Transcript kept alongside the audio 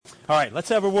All right, let's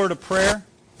have a word of prayer,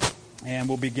 and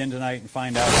we'll begin tonight and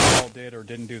find out who all did or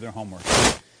didn't do their homework.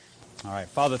 All right,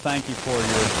 Father, thank you for your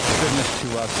goodness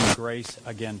to us and grace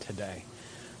again today.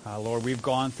 Lord, we've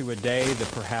gone through a day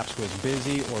that perhaps was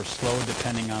busy or slow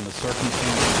depending on the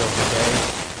circumstances of the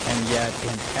day, and yet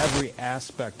in every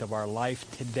aspect of our life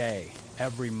today,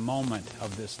 every moment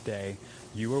of this day,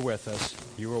 you were with us,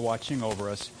 you were watching over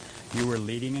us, you were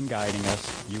leading and guiding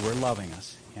us, you were loving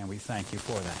us, and we thank you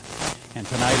for that. And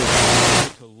tonight is time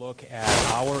to look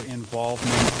at our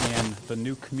involvement in the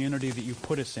new community that you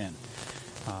put us in,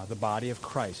 the body of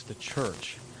Christ, the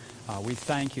church. We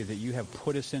thank you that you have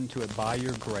put us into it by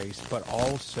your grace, but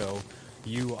also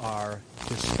you are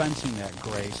dispensing that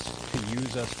grace to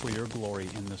use us for your glory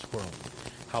in this world.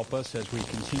 Help us as we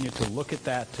continue to look at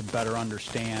that to better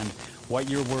understand what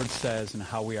your word says and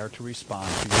how we are to respond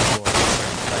to your glory.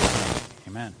 In Christ's name.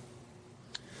 Amen.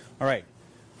 All right.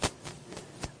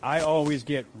 I always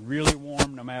get really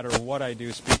warm no matter what I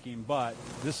do speaking, but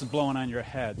this is blowing on your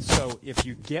head. So if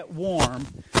you get warm,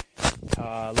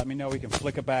 let me know. We can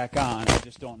flick it back on. I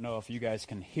just don't know if you guys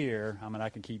can hear. I mean, I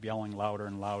can keep yelling louder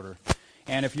and louder.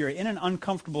 And if you're in an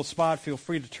uncomfortable spot, feel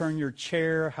free to turn your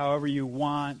chair however you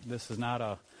want. This is not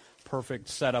a perfect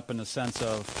setup in the sense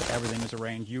of everything is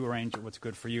arranged. You arrange it what's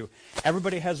good for you.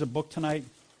 Everybody has a book tonight.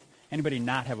 Anybody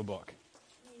not have a book?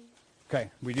 Okay,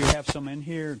 we do have some in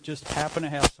here. Just happen to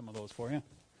have some of those for you.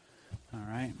 All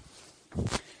right.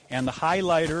 And the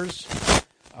highlighters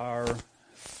are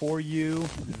for you.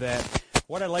 That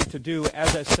what I like to do,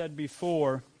 as I said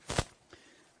before,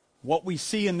 what we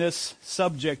see in this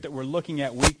subject that we're looking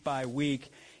at week by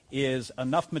week is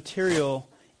enough material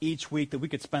each week that we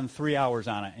could spend 3 hours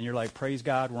on it. And you're like, praise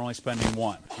God, we're only spending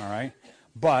 1. All right?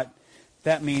 But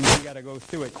that means we got to go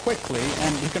through it quickly,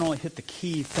 and you can only hit the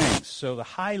key things. So the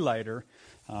highlighter,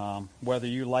 whether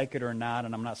you like it or not,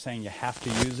 and I'm not saying you have to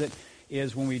use it,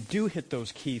 is when we do hit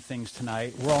those key things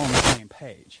tonight, we're all on the same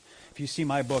page. If you see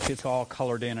my book, it's all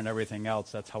colored in and everything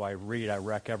else. That's how I read. I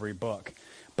wreck every book.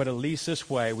 But at least this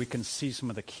way, we can see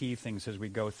some of the key things as we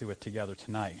go through it together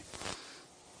tonight.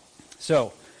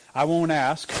 So I won't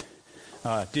ask,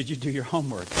 did you do your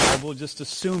homework? I will just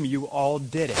assume you all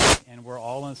did it, and we're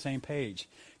all on the same page.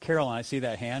 Carolyn, I see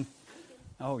that hand.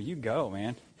 Oh, you go,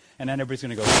 man. And then everybody's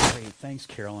going to go, great, thanks,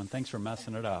 Carolyn. Thanks for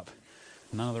messing it up.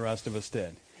 None of the rest of us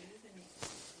did.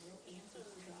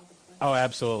 Oh,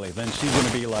 absolutely. Then she's going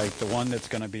to be like the one that's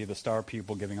going to be the star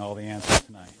pupil giving all the answers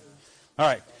tonight. All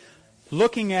right.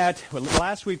 Looking at, well,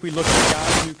 last week we looked at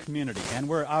God's new community, and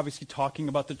we're obviously talking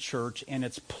about the church and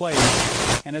its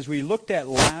place. And as we looked at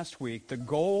last week, the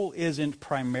goal isn't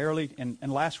primarily, and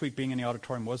last week being in the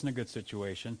auditorium wasn't a good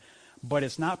situation, but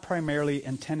it's not primarily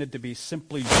intended to be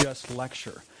simply just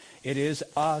lecture. It is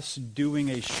us doing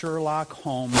a Sherlock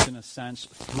Holmes, in a sense,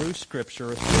 through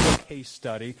Scripture, through a case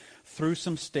study, through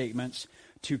some statements,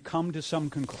 to come to some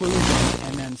conclusions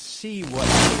and then see what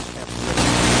others have written.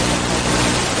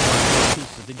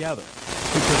 Pieces together,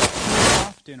 because too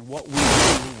often what we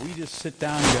do, we just sit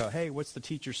down and go, hey, what's the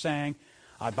teacher saying?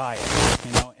 I buy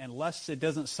it. Unless it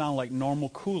doesn't sound like normal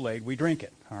Kool-Aid, we drink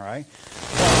it. All right.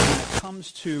 But when it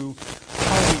comes to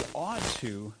how we ought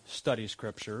to study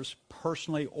scriptures,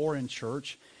 personally or in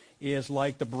church, is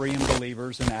like the Berean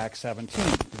believers in Acts 17.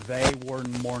 They were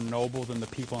more noble than the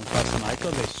people in Thessalonica.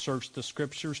 They searched the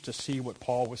scriptures to see what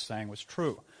Paul was saying was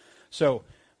true. So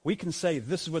we can say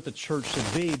this is what the church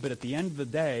should be, but at the end of the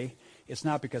day, it's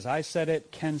not because I said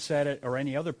it, Ken said it, or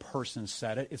any other person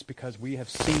said it. It's because we have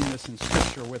seen this in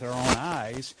Scripture with our own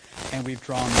eyes, and we've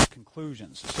drawn these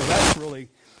conclusions. So that's really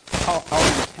our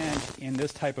intent in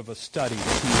this type of a study.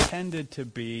 It's intended to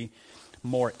be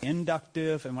more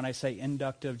inductive, and when I say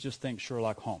inductive, just think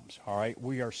Sherlock Holmes. All right,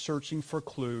 we are searching for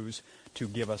clues to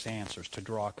give us answers, to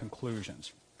draw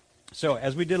conclusions. So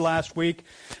as we did last week,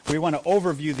 we want to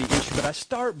overview the issue, but I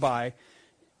start by,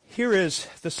 here is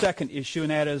the second issue,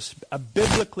 and that is a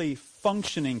biblically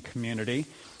functioning community.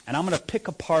 And I'm going to pick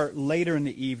apart later in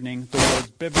the evening the words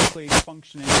biblically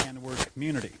functioning and the word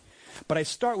community. But I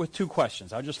start with 2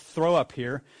 questions. I'll just throw up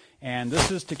here, and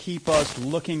this is to keep us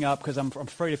looking up, because I'm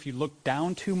afraid if you look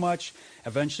down too much,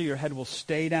 eventually your head will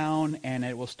stay down, and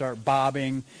it will start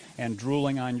bobbing and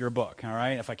drooling on your book. All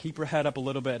right? If I keep your head up a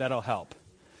little bit, that'll help.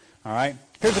 All right?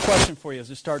 Here's a question for you as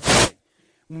we start today.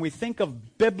 When we think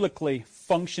of biblically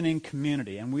functioning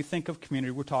community, and we think of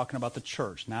community, we're talking about the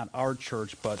church, not our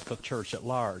church, but the church at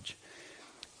large.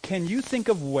 Can you think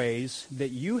of ways that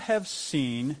you have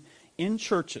seen in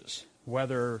churches,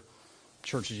 whether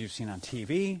churches you've seen on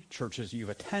TV, churches you've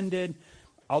attended,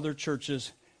 other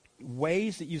churches,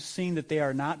 ways that you've seen that they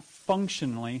are not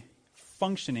functioning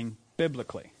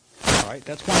biblically? All right,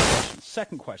 that's one question.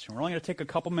 Second question, we're only going to take a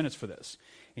couple minutes for this.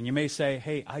 And you may say,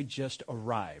 hey, I just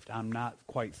arrived. I'm not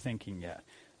quite thinking yet.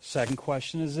 Second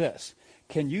question is this.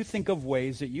 Can you think of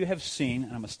ways that you have seen,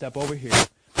 and I'm going to step over here,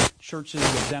 churches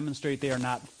that demonstrate they are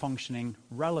not functioning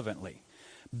relevantly?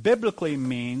 Biblically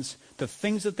means the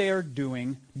things that they are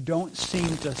doing don't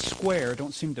seem to square,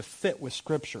 don't seem to fit with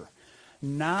Scripture.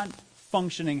 Not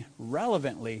functioning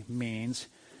relevantly means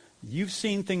you've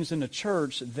seen things in the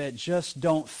church that just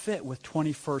don't fit with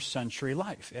 21st century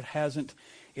life.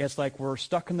 It's like we're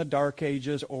stuck in the dark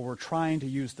ages, or we're trying to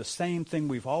use the same thing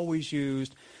we've always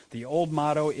used. The old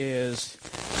motto is,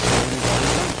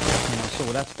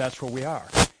 so that's where we are.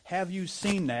 Have you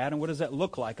seen that, and what does that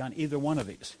look like on either one of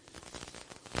these?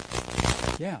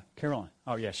 Yeah, Carolyn.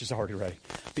 Oh, yeah, she's already ready.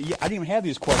 But yeah, I didn't even have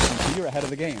these questions, so you're ahead of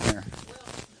the game here. Well,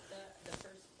 the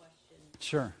first question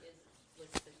Sure. was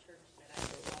the church that I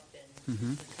grew up in.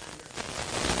 Mm-hmm. The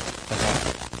Okay.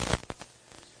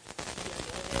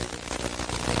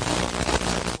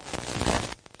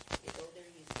 You go there,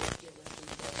 you sit, you listen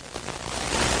to them.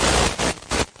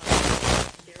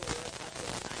 There were a couple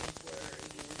of times where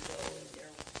you would go and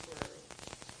there were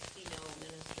female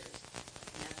ministers,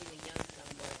 not being against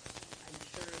them, but I'm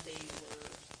sure they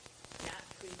were not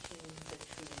preaching the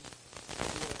truth of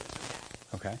the word of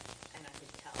God. Okay. And I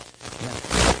could tell.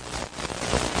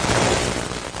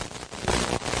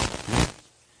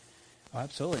 Oh,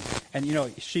 absolutely. And,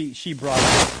 she brought up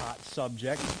a hot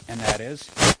subject, and that is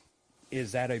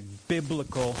that a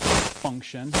biblical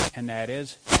function, and that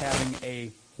is having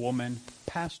a woman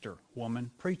pastor,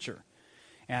 woman preacher.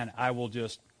 And I will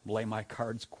just lay my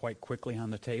cards quite quickly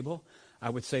on the table. I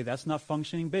would say that's not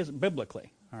functioning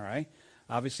biblically, all right?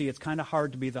 Obviously, it's kind of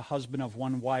hard to be the husband of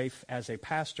one wife as a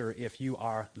pastor if you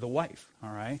are the wife, all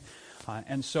right?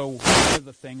 And so one of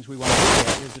the things we want to look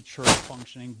at is the church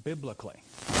functioning biblically.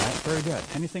 All right, very good.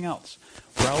 Anything else?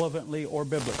 Relevantly or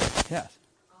biblically? Yes.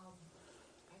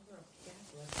 I grew up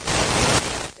Catholic.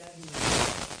 Studied.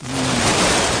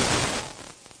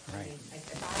 Right.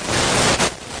 If I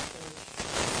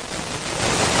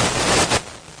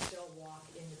still walk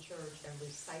in the church and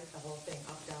recite the whole thing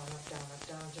up, down, up, down, up,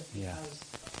 down, just because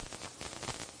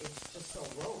it's just so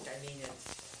rote. I mean, it's...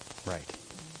 Right.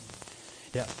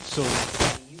 Yeah, so... You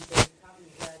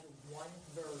probably read one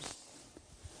verse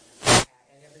at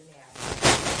every mass.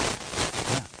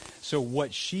 Yeah. So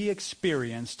what she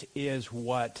experienced is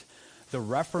what the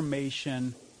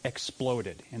Reformation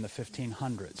exploded in the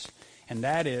 1500s. And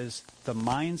that is the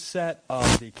mindset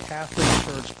of the Catholic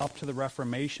Church up to the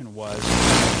Reformation was,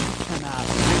 you cannot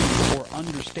read or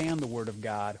understand the Word of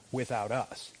God without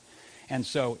us. And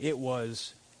so it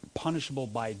was punishable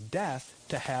by death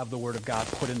to have the Word of God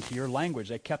put into your language.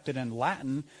 They kept it in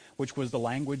Latin, which was the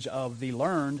language of the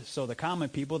learned, so the common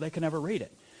people, they could never read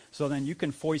it. So then you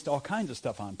can foist all kinds of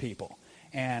stuff on people.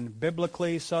 And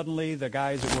biblically, suddenly, the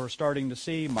guys that we're starting to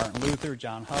see, Martin Luther,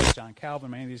 John Huss, John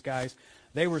Calvin, many of these guys,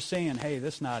 they were saying, hey,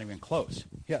 this is not even close.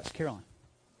 Yes, Carolyn.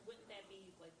 Wouldn't that be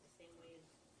like the same way as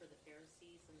for the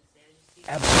Pharisees and the Sadducees?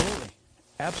 Absolutely.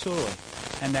 Absolutely.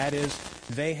 And that is,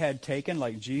 they had taken,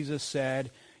 like Jesus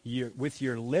said, with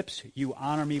your lips you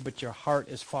honor me, but your heart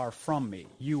is far from me.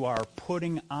 You are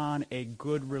putting on a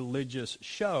good religious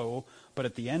show, but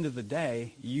at the end of the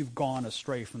day, you've gone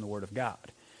astray from the Word of God.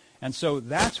 And so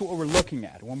that's what we're looking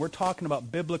at. When we're talking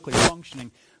about biblically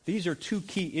functioning, these are two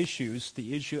key issues,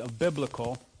 the issue of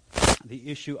biblical,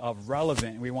 the issue of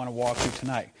relevant, we want to walk through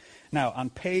tonight. Now, on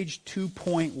page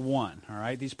 2.1, all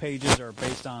right, these pages are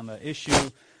based on the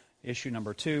issue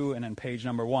number 2, and then page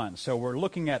number 1. So we're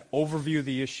looking at overview of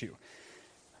the issue.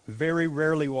 Very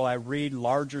rarely will I read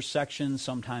larger sections.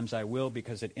 Sometimes I will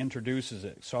because it introduces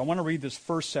it. So I want to read this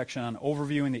first section on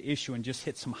overviewing the issue and just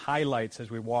hit some highlights as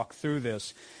we walk through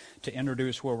this to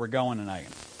introduce where we're going tonight.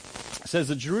 It says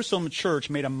the Jerusalem church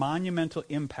made a monumental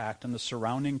impact on the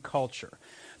surrounding culture.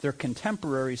 Their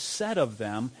contemporaries said of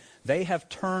them, they have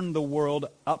turned the world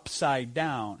upside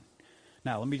down.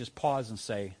 Now, let me just pause and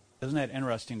say, isn't that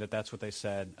interesting that that's what they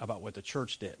said about what the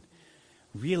church did?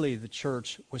 Really, the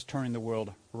church was turning the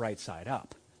world right side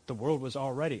up. The world was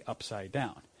already upside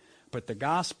down. But the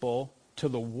gospel to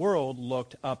the world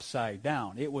looked upside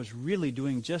down. It was really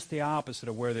doing just the opposite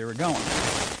of where they were going.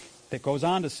 It goes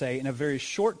on to say, in a very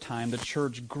short time, the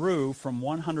church grew from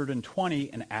 120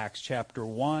 in Acts chapter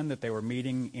 1, that they were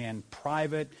meeting in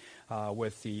private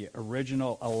with the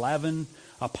original 11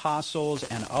 apostles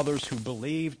and others who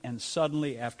believed, and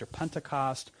suddenly after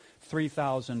Pentecost,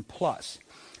 3,000 plus.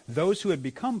 Those who had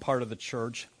become part of the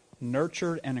church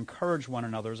nurtured and encouraged one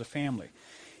another as a family.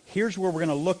 Here's where we're going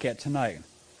to look at tonight.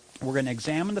 we're going to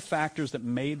examine the factors that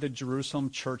made the Jerusalem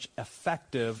church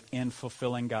effective in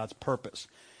fulfilling God's purpose.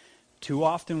 Too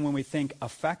often when we think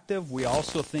effective, we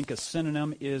also think a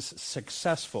synonym is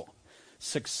successful.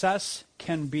 Success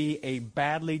can be a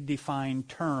badly defined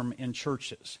term in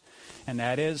churches. And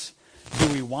that is,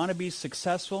 do we want to be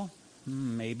successful?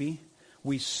 Maybe.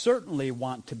 We certainly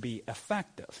want to be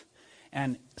effective.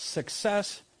 And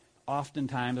success,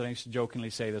 oftentimes, I used to jokingly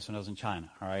say this when I was in China,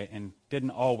 all right, and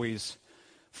didn't always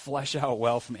flesh out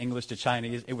well from English to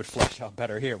Chinese. It would flesh out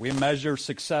better here. We measure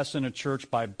success in a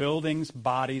church by buildings,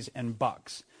 bodies, and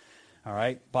bucks. All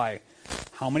right? By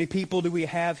how many people do we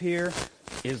have here?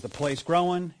 Is the place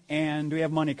growing? And do we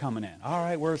have money coming in? All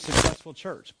right, we're a successful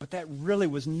church. But that really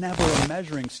was never a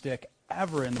measuring stick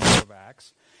ever in the book of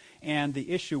Acts. And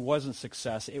the issue wasn't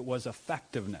success. It was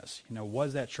effectiveness.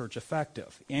 Was that church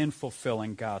effective in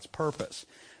fulfilling God's purpose?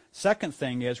 Second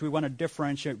thing is we want to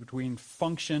differentiate between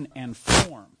function and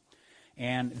form.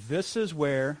 And this is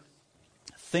where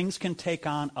things can take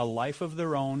on a life of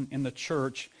their own in the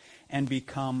church and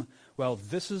become, well,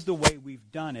 this is the way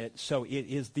we've done it, so it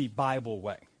is the Bible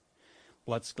way.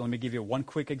 Let me give you one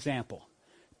quick example.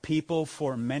 People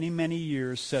for many, many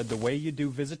years said the way you do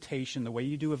visitation, the way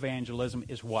you do evangelism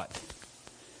is what?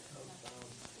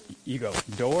 You go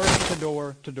door to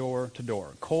door to door to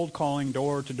door. Cold calling,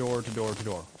 door to door to door to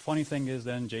door. Funny thing is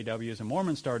then JWs and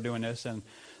Mormons started doing this, and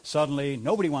suddenly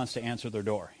nobody wants to answer their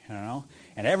door,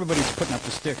 And everybody's putting up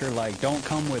the sticker like, don't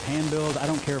come with handbills. I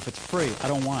don't care if it's free. I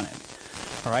don't want it.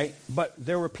 All right? But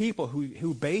there were people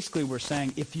who basically were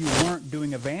saying if you weren't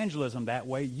doing evangelism that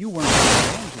way, you weren't doing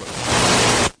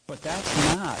evangelism. But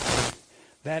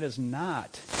that is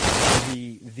not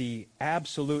the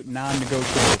absolute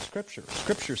non-negotiable of Scripture.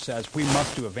 Scripture says we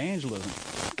must do evangelism.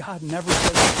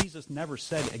 Jesus never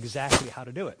said exactly how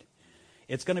to do it.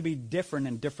 It's going to be different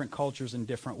in different cultures in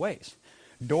different ways.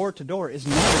 Door to door is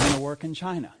never going to work in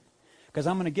China. Because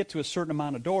I'm going to get to a certain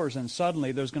amount of doors, and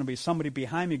suddenly there's going to be somebody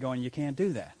behind me going, you can't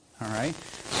do that. All right?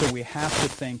 So we have to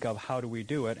think of how do we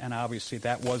do it, and obviously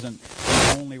that wasn't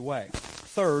the only way.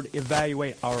 Third,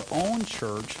 evaluate our own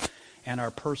church and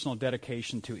our personal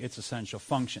dedication to its essential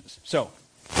functions. So,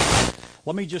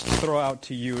 let me just throw out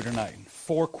to you tonight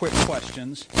 4 quick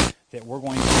questions that we're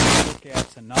going to look at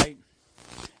tonight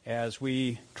as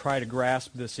we try to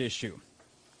grasp this issue.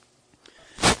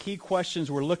 The key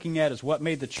questions we're looking at is what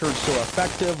made the church so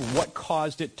effective, what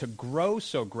caused it to grow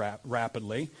so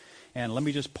rapidly, and let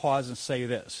me just pause and say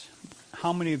this.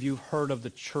 How many of you have heard of the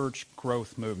church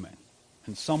growth movement?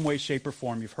 In some way, shape, or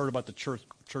form, you've heard about the church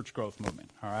growth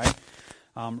movement, all right?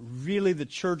 Really, the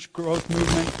church growth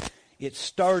movement, it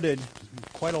started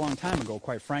quite a long time ago,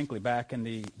 quite frankly, back in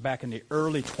the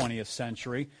early 20th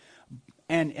century.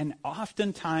 And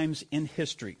oftentimes in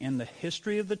history, in the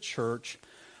history of the church,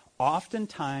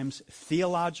 oftentimes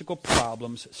theological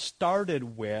problems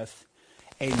started with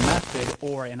a method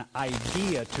or an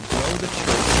idea to grow the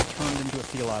church that turned into a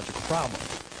theological problem.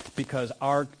 Because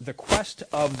the quest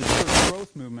of the church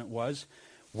growth movement was,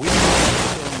 we need to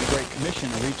fulfill the Great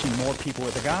Commission and reaching more people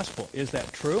with the gospel. Is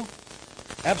that true?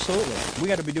 Absolutely. We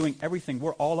got to be doing everything.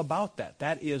 We're all about that.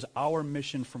 That is our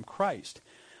mission from Christ.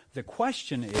 The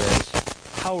question is,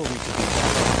 how are we to do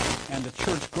that? And the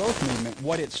church growth movement,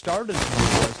 what it started to do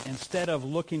was, instead of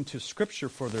looking to Scripture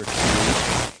for their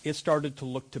truth, it started to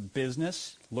look to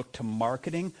business, look to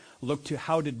marketing, look to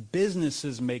how did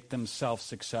businesses make themselves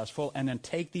successful, and then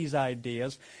take these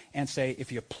ideas and say,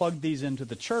 if you plug these into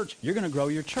the church, you're going to grow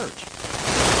your church.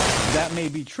 That may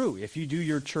be true. If you do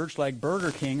your church like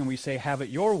Burger King and we say, have it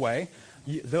your way,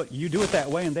 you do it that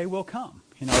way and they will come.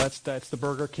 That's the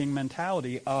Burger King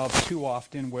mentality of too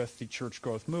often with the church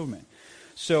growth movement.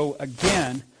 So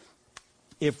again,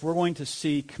 if we're going to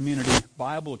see Community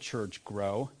Bible Church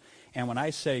grow, and when I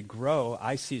say grow,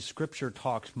 I see Scripture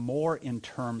talks more in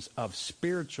terms of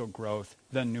spiritual growth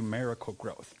than numerical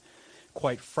growth.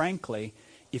 Quite frankly,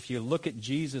 if you look at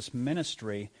Jesus'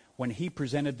 ministry, when he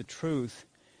presented the truth,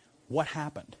 what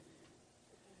happened?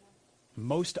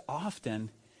 Most often,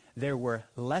 there were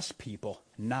less people,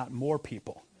 not more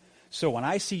people. So when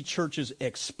I see churches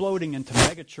exploding into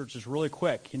mega churches really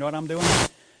quick, you know what I'm doing?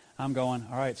 I'm going,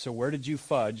 all right, so where did you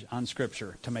fudge on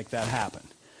Scripture to make that happen?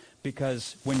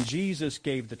 Because when Jesus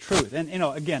gave the truth, and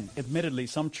again, admittedly,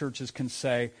 some churches can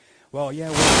say, well, yeah,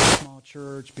 we're a small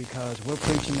church because we're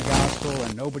preaching the gospel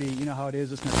and nobody, you know how it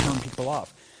is, it's going to turn people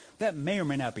off. That may or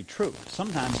may not be true.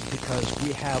 Sometimes it's because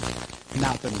we have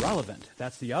not been relevant.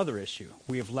 That's the other issue.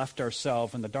 We have left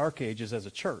ourselves in the dark ages as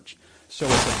a church. So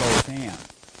it's a both and.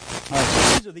 All right,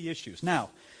 so these are the issues. Now,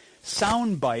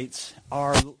 sound bites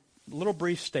are little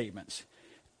brief statements.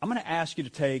 I'm going to ask you to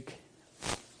take,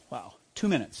 2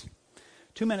 minutes.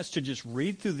 2 minutes to just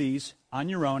read through these on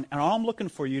your own. And all I'm looking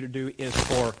for you to do is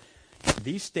for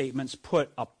these statements, put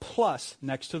a plus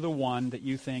next to the one that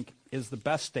you think is the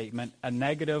best statement, a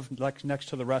negative next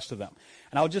to the rest of them.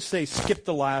 And I'll just say skip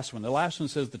the last one. The last one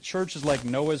says the church is like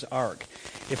Noah's Ark.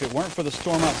 If it weren't for the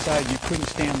storm outside, you couldn't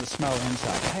stand the smell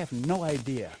inside. I have no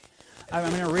idea. I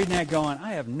mean, I'm reading that going,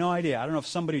 I have no idea. I don't know if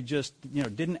somebody just,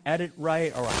 didn't edit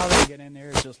right or how did they get in there.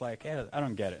 It's just like, I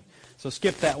don't get it. So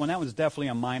skip that one. That one's definitely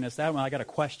a minus. That one I got a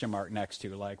question mark next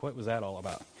to. Like, what was that all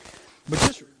about? But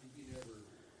just...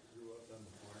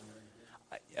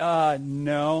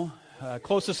 no.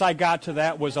 Closest I got to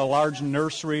that was a large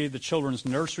nursery, the children's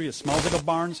nursery. It smells like a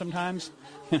barn sometimes.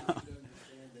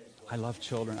 I love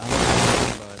children.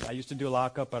 I used to do a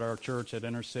lockup at our church at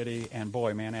Inner City, and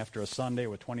boy, man, after a Sunday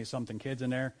with 20-something kids in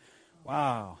there,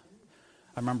 wow.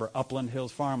 I remember Upland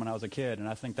Hills Farm when I was a kid, and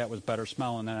I think that was better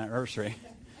smelling than that nursery.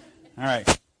 All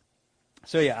right.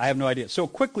 So, yeah, I have no idea. So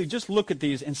quickly, just look at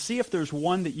these and see if there's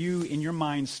one that you, in your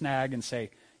mind, snag and say,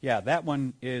 yeah, that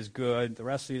one is good. The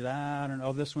rest of these, I don't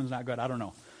know. This one's not good. I don't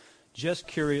know. Just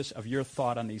curious of your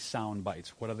thought on these sound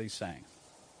bites. What are they saying?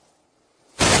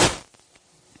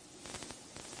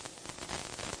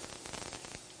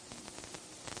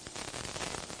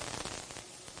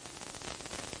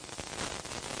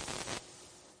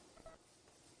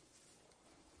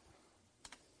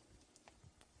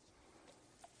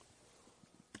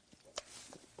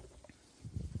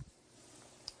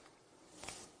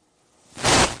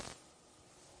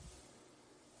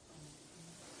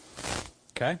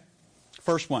 Okay?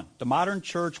 First one. The modern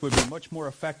church would be much more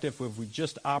effective if we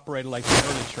just operated like the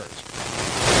early church.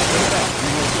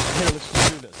 Let's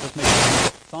just do this. Let's make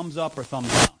it thumbs up or thumbs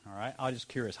down. All right? I'm just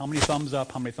curious. How many thumbs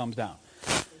up? How many thumbs down?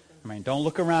 I mean, don't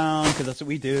look around because that's what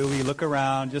we do. We look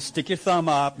around. Just stick your thumb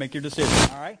up. Make your decision.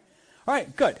 All right? All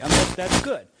right. Good. I mean, that's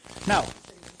good. Now,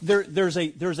 there's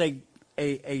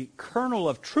a kernel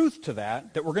of truth to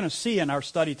that we're going to see in our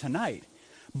study tonight.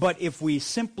 But if we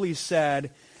simply said,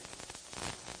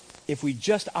 if we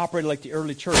just operated like the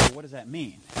early church, what does that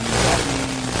mean? I mean, does that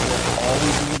mean we're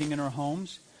always meeting in our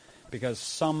homes? Because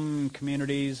some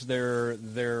communities, their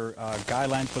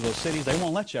guidelines for those cities, they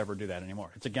won't let you ever do that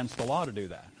anymore. It's against the law to do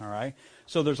that, all right?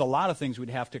 So there's a lot of things we'd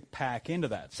have to pack into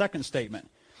that. Second statement,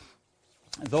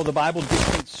 though the Bible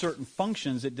dictates certain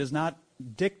functions, it does not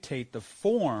dictate the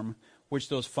form which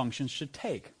those functions should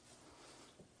take.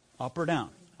 Up or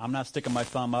down. I'm not sticking my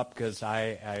thumb up because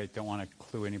I don't want to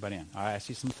clue anybody in. All right, I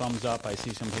see some thumbs up. I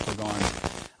see some people going,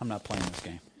 I'm not playing this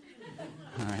game.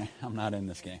 All right, I'm not in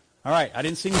this game. All right, I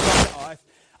didn't see any thumbs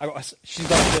up. She's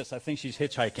like this. I think she's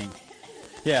hitchhiking.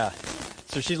 Yeah,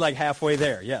 so she's like halfway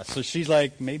there. Yeah, so she's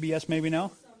like maybe yes, maybe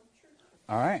no.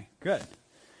 All right, good.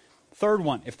 Third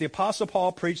one, if the Apostle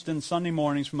Paul preached in Sunday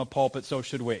mornings from a pulpit, so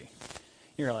should we.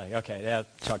 You're like, okay, yeah,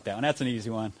 chuck that one. That's an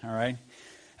easy one, all right?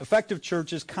 Effective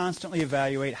churches constantly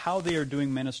evaluate how they are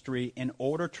doing ministry in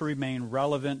order to remain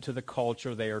relevant to the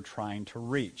culture they are trying to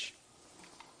reach.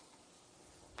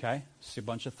 Okay? See a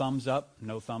bunch of thumbs up,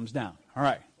 no thumbs down. All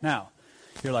right. Now,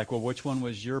 you're like, well, which one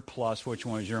was your plus, which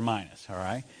one was your minus? All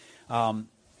right?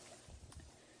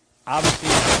 Obviously,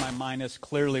 my minus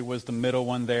clearly was the middle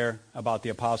one there about the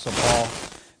Apostle Paul,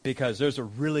 because there's a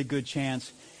really good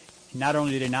chance, not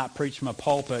only did he not preach from a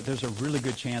pulpit, there's a really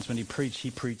good chance when he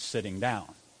preached sitting down.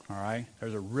 All right?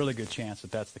 There's a really good chance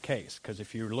that that's the case. Because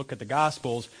if you look at the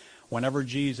Gospels, whenever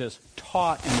Jesus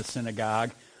taught in the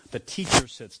synagogue, the teacher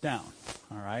sits down.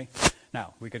 All right?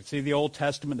 Now, we could see the Old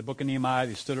Testament, the book of Nehemiah,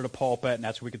 they stood at a pulpit, and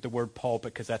that's where we get the word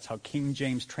pulpit, because that's how King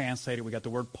James translated. We got the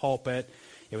word pulpit.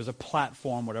 It was a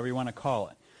platform, whatever you want to call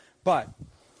it. But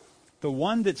the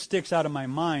one that sticks out of my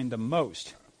mind the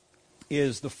most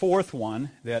is the fourth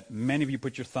one that many of you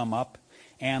put your thumb up,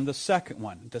 and the second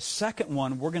one. The second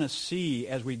one we're going to see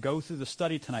as we go through the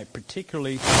study tonight,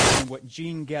 particularly in what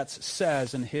Gene Getz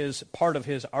says in his part of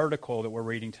his article that we're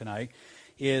reading tonight,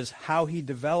 is how he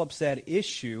develops that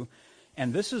issue.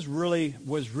 And this was really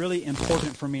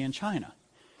important for me in China.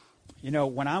 You know,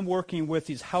 when I'm working with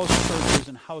these house churches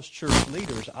and house church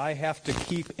leaders, I have to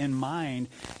keep in mind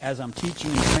as I'm teaching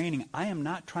and training, I am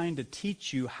not trying to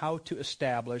teach you how to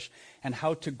establish and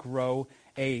how to grow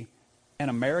an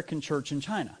American church in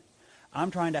China. I'm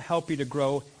trying to help you to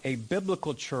grow a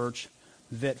biblical church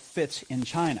that fits in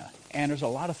China. And there's a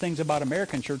lot of things about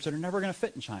American church that are never going to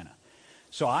fit in China.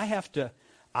 So I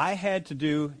had to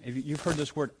do, you've heard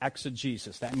this word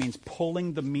exegesis. That means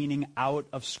pulling the meaning out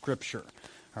of Scripture.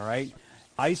 All right?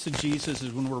 Eisegesis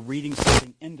is when we're reading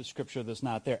something into Scripture that's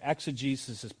not there.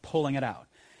 Exegesis is pulling it out.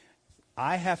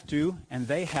 I have to, and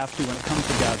they have to, when it comes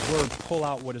to God's Word, pull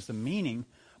out what is the meaning,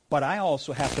 But I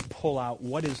also have to pull out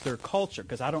what is their culture,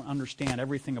 because I don't understand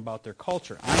everything about their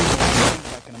culture. I'm going to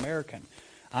think like an American.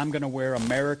 I'm going to wear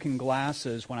American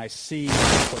glasses when I see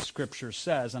what Scripture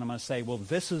says, and I'm going to say, well,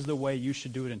 this is the way you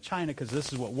should do it in China because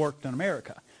this is what worked in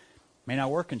America. May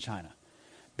not work in China.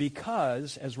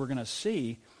 Because, as we're going to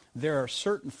see, there are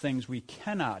certain things we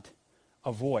cannot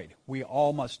avoid. We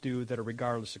all must do that are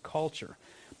regardless of culture.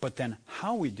 But then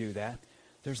how we do that,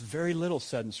 there's very little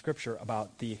said in Scripture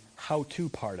about the how-to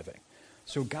part of it.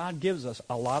 So God gives us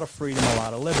a lot of freedom, a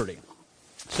lot of liberty.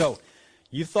 So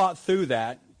you thought through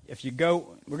that. If you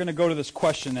go, we're going to go to this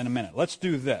question in a minute. Let's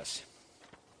do this.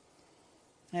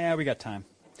 Yeah, we got time.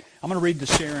 I'm going to read the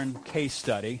Sharon case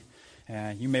study.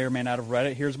 You may or may not have read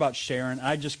it. Here's about Sharon.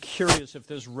 I'm just curious if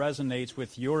this resonates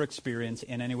with your experience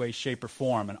in any way, shape, or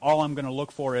form. And all I'm going to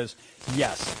look for is,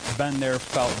 yes, been there,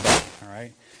 felt that. All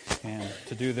right? And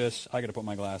to do this, I got to put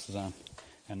my glasses on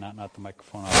and not the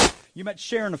microphone on. You met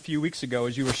Sharon a few weeks ago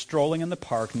as you were strolling in the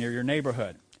park near your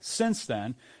neighborhood. Since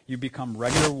then, you've become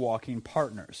regular walking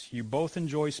partners. You both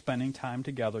enjoy spending time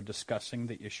together discussing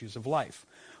the issues of life.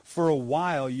 For a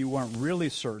while, you weren't really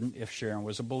certain if Sharon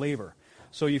was a believer.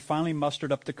 So you finally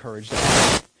mustered up the courage to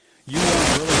ask. You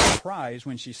weren't really surprised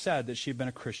when she said that she'd been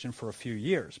a Christian for a few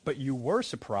years, but you were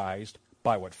surprised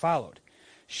by what followed.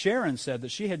 Sharon said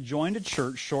that she had joined a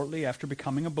church shortly after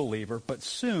becoming a believer, but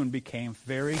soon became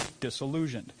very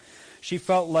disillusioned. She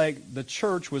felt like the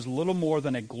church was little more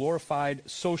than a glorified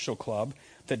social club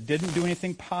that didn't do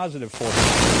anything positive for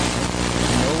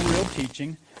her. No real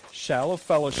teaching, shallow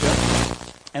fellowship,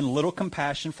 and little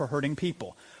compassion for hurting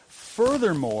people.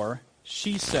 Furthermore,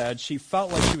 she said she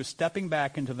felt like she was stepping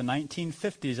back into the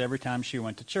 1950s every time she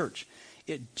went to church.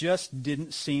 It just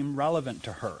didn't seem relevant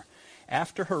to her.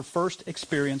 After her first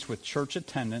experience with church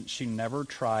attendance, she never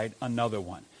tried another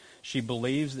one. She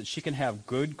believes that she can have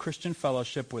good Christian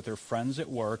fellowship with her friends at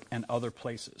work and other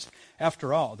places.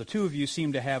 After all, the two of you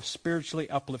seem to have spiritually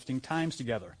uplifting times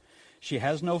together. She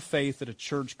has no faith that a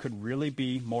church could really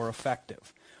be more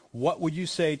effective. What would you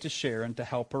say to Sharon to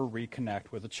help her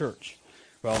reconnect with the church?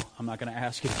 Well, I'm not going to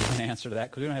ask you to give an answer to that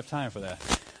because we don't have time for that.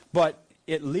 But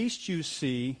at least you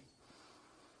see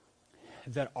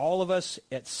that all of us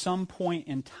at some point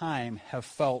in time have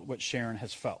felt what Sharon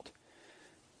has felt.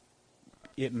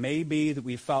 It may be that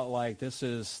we felt like this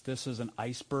is an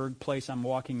iceberg place I'm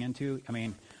walking into. I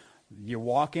mean, you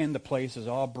walk in, the place is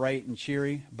all bright and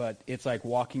cheery, but it's like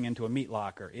walking into a meat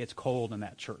locker. It's cold in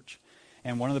that church.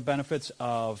 And one of the benefits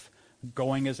of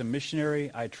going as a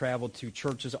missionary, I traveled to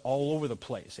churches all over the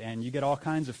place, and you get all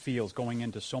kinds of feels going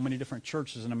into so many different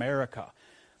churches in America.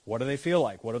 What do they feel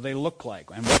like? What do they look like?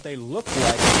 And what they look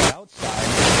like on the outside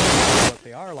and what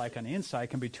they are like on the inside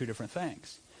can be two different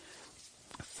things.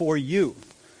 For you,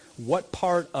 what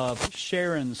part of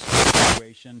Sharon's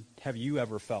situation have you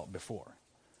ever felt before?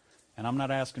 And I'm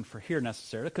not asking for here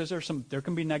necessarily, because there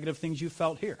can be negative things you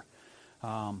felt here.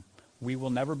 We will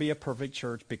never be a perfect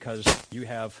church because you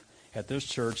have, at this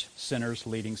church, sinners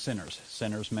leading sinners,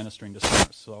 sinners ministering to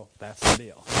sinners. So that's the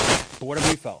deal. But what have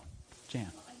we felt? Jan?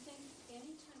 Well, I think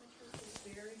any time a church is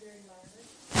very, very large, there's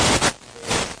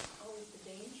always the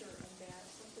danger of that,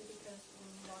 simply because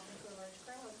when you walk into a large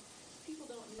crowd, people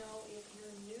don't know if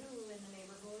you're new in the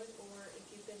neighborhood or if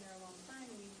you've been there a long time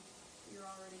and you're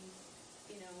already,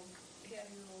 have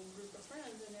your little group of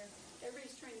friends, and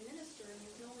everybody's trying to minister, and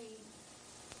you can only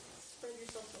spread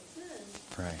yourself so thin.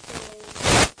 Right. So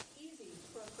it's easy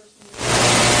for a person to get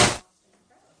lost in a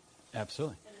crowd.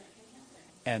 Absolutely. And that can happen.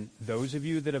 And those of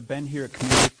you that have been here at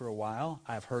Community for a while,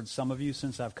 I've heard some of you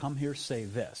since I've come here say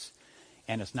this.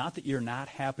 And it's not that you're not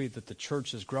happy that the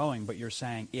church is growing, but you're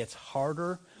saying it's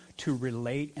harder to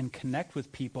relate and connect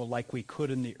with people like we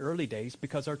could in the early days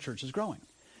because our church is growing.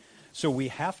 So we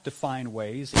have to find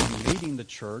ways in leading the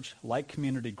church, like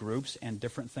community groups and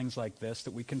different things like this,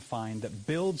 that we can find that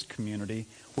builds community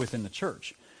within the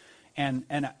church. And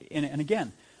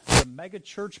again, the mega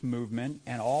church movement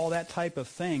and all that type of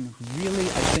thing really,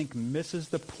 I think, misses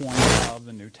the point of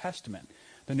the New Testament.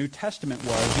 The New Testament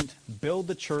wasn't build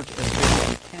the church as big as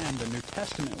you can. The New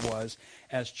Testament was,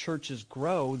 as churches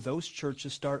grow, those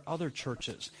churches start other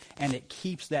churches. And it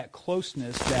keeps that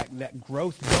closeness, that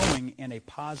growth going in a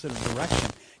positive direction.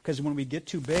 Because when we get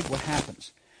too big, what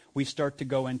happens? We start to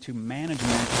go into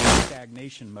management and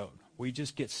stagnation mode. We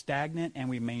just get stagnant and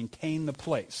we maintain the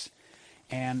place.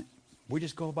 And we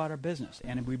just go about our business.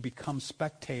 And we become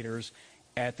spectators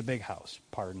at the big house.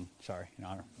 Our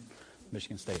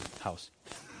Michigan State house.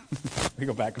 We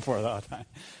go back and forth all the time.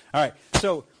 All right,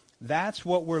 so that's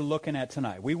what we're looking at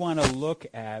tonight. We want to look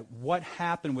at what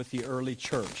happened with the early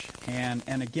church. And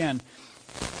again,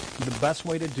 the best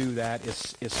way to do that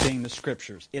is seeing the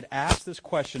Scriptures. It asks this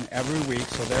question every week,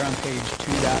 so there on page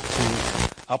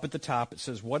 2.2, up at the top, it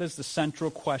says, what is the central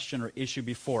question or issue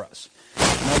before us?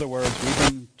 In other words, we've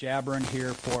been jabbering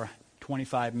here for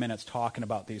 25 minutes talking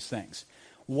about these things.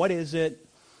 What is it?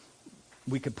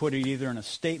 We could put it either in a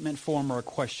statement form or a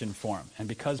question form. And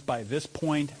because by this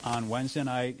point on Wednesday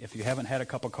night, if you haven't had a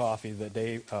cup of coffee that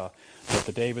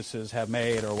the Davises have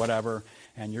made or whatever,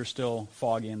 and you're still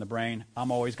foggy in the brain,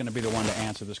 I'm always going to be the one to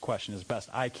answer this question as best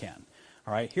I can.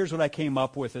 All right, here's what I came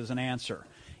up with as an answer.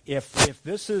 If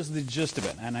this is the gist of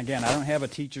it, and again, I don't have a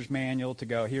teacher's manual to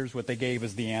go, here's what they gave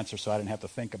as the answer, so I didn't have to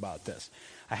think about this.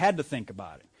 I had to think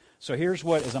about it. So here's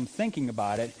what, as I'm thinking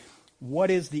about it, what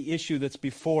is the issue that's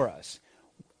before us?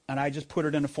 And I just put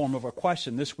it in the form of a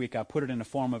question this week. I put it in the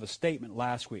form of a statement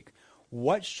last week.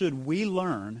 What should we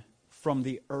learn from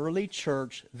the early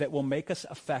church that will make us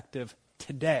effective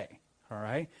today? All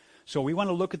right? So we want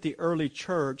to look at the early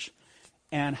church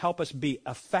and help us be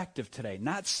effective today,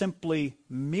 not simply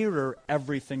mirror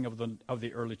everything of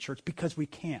the early church, because we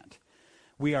can't.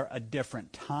 We are a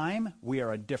different time. We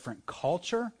are a different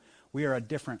culture. We are a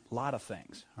different lot of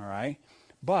things. All right?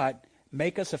 But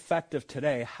make us effective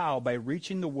today. How? By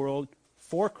reaching the world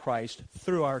for Christ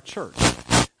through our church.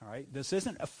 All right? This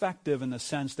isn't effective in the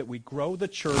sense that we grow the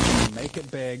church and make it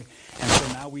big, and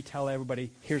so now we tell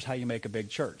everybody, here's how you make a big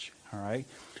church. All right?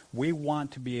 We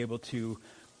want to be able to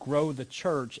grow the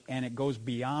church, and it goes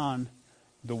beyond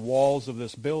the walls of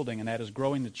this building, and that is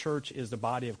growing the church is the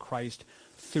body of Christ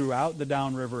throughout the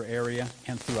Downriver area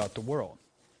and throughout the world.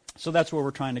 So that's where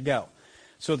we're trying to go.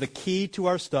 So the key to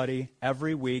our study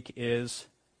every week is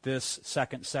this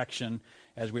second section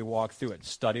as we walk through it.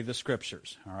 Study the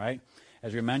Scriptures, all right?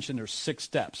 As we mentioned, there's 6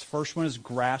 steps. First one is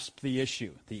grasp the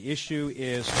issue. The issue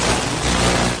is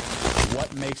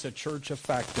what makes a church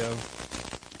effective,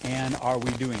 and are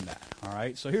we doing that, all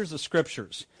right? So here's the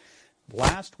Scriptures.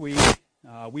 Last week,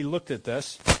 we looked at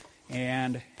this,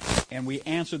 and we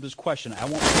answered this question. I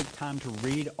won't take time to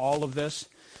read all of this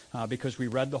because we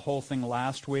read the whole thing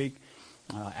last week.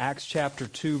 Acts chapter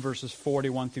 2, verses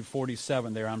 41 through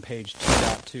 47, there on page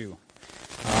 2.2.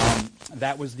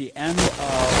 That was the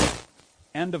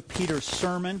end of Peter's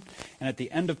sermon. And at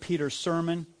the end of Peter's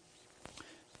sermon,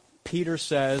 Peter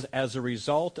says, as a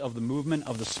result of the movement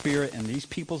of the Spirit in these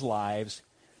people's lives,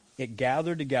 it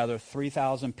gathered together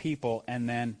 3,000 people, and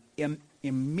then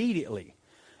immediately,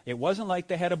 it wasn't like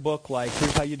they had a book like,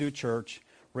 here's how you do church,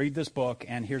 read this book,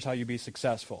 and here's how you be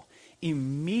successful.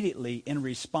 Immediately, in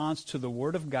response to the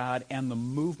Word of God and the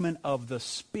movement of the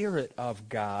Spirit of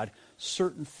God,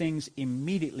 certain things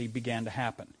immediately began to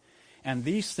happen. And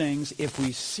these things, if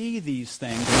we see these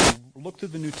things, when we look through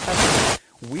the New Testament,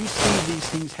 we see these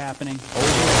things happening over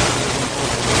and over and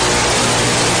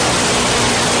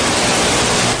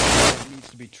over. It needs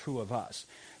to be true of us.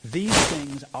 These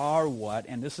things are what,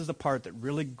 and this is the part that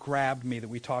really grabbed me that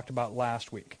we talked about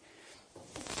last week.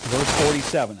 Verse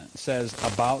 47, it says,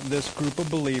 about this group of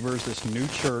believers, this new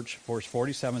church, verse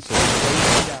 47 says,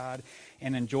 praising God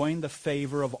and enjoying the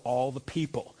favor of all the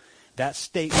people. That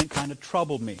statement kind of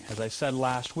troubled me, as I said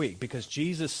last week, because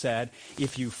Jesus said,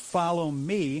 if you follow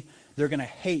me, they're going to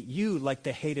hate you like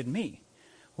they hated me.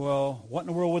 Well, what in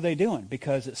the world were they doing?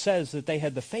 Because it says that they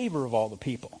had the favor of all the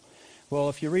people. Well,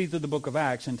 if you read through the book of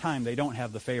Acts, in time, they don't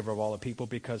have the favor of all the people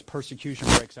because persecution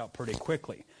breaks out pretty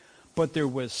quickly. But there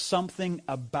was something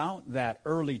about that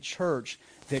early church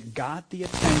that got the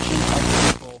attention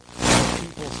of people.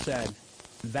 People said,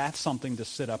 that's something to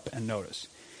sit up and notice.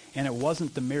 And it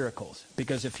wasn't the miracles.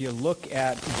 Because if you look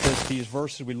at these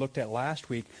verses we looked at last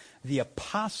week, the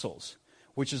apostles,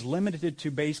 which is limited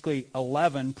to basically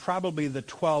 11, probably the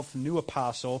 12th new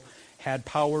apostle, had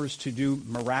powers to do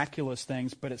miraculous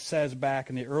things. But it says back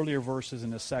in the earlier verses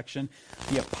in this section,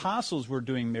 the apostles were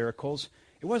doing miracles.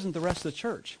 It wasn't the rest of the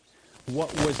church.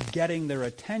 What was getting their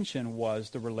attention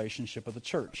was the relationship of the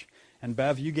church. And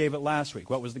Bev, you gave it last week.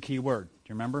 What was the key word? Do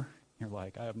you remember? You're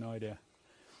like, I have no idea.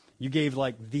 You gave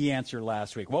like the answer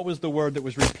last week. What was the word that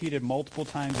was repeated multiple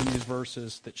times in these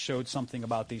verses that showed something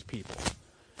about these people?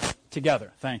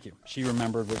 Together. Thank you. She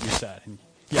remembered what you said. And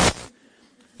yes.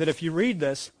 That if you read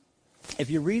this, if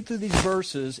you read through these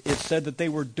verses, it said that they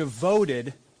were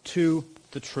devoted to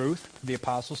the truth, the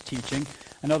apostles' teaching.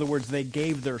 In other words, they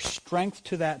gave their strength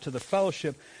to that, to the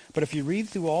fellowship. But if you read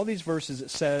through all these verses, it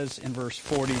says in verse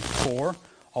 44,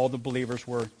 all the believers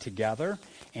were together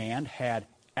and had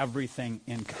everything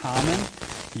in common.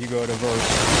 You go to verse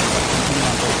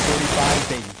 45,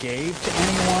 they gave to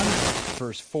anyone.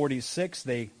 Verse 46,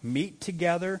 they meet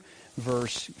together.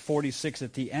 Verse 46,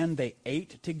 at the end, they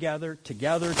ate together.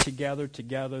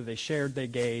 They shared, they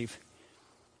gave.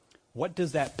 What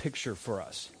does that picture for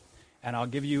us? And I'll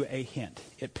give you a hint.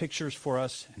 It pictures for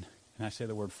us, and I say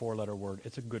the word four-letter word.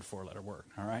 It's a good four-letter word,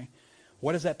 all right?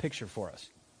 What does that picture for us?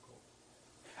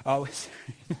 Oh,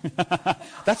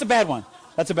 that's a bad one.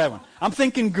 That's a bad one. I'm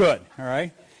thinking good, all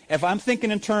right? If I'm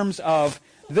thinking in terms of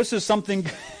this is something,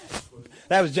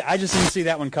 I just didn't see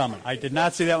that one coming. I did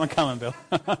not see that one coming, Bill.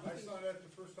 I saw that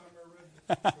the first time I read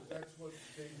it, because that's what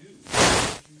they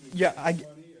do. Yeah,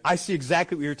 I see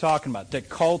exactly what you're talking about. That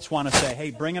cults want to say,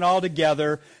 hey, bring it all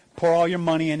together, pour all your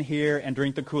money in here, and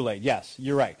drink the Kool-Aid. Yes,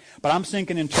 you're right. But I'm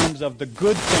thinking in terms of the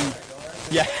good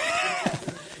thing. Yeah.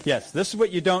 Yes, this is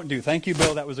what you don't do. Thank you,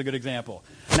 Bill. That was a good example.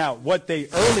 Now, what the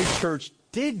early church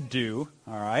did do,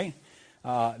 all right,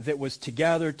 that was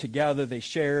together, they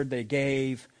shared, they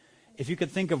gave. If you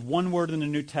could think of one word in the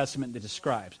New Testament that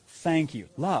describes, thank you,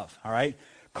 love, all right?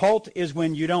 Cult is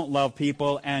when you don't love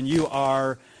people and you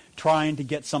are trying to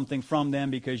get something from them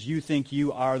because you think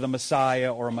you are the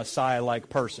Messiah or a Messiah-like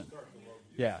person.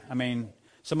 Yeah, I mean,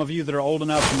 some of you that are old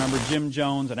enough remember Jim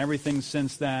Jones and everything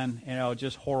since then,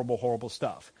 just horrible, horrible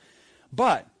stuff.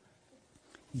 But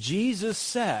Jesus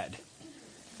said,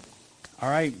 all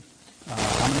right,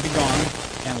 I'm going to be gone,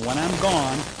 and when I'm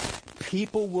gone,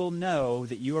 people will know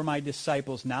that you are my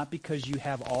disciples not because you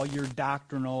have all your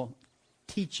doctrinal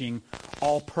teaching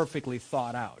all perfectly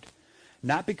thought out.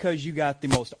 Not because you got the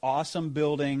most awesome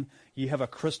building, you have a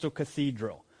crystal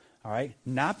cathedral, all right?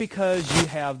 Not because you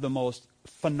have the most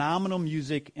phenomenal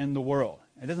music in the world.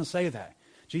 It doesn't say that.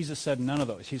 Jesus said none of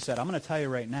those. He said, I'm going to tell you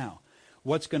right now,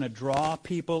 what's going to draw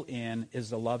people in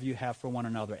is the love you have for one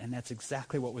another. And that's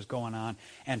exactly what was going on.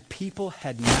 And people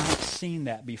had not seen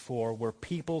that before, where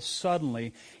people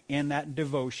suddenly in that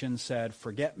devotion said,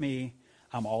 forget me,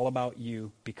 I'm all about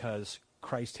you, because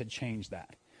Christ had changed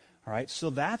that. All right, so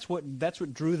that's what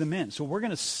drew them in. So we're going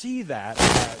to see that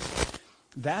as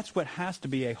that's what has to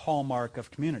be a hallmark of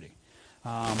community.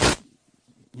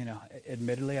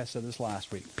 Admittedly, I said this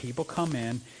last week. People come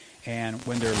in, and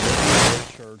when they're living in their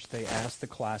church, they ask the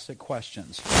classic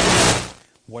questions.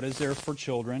 What is there for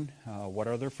children? What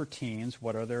are there for teens?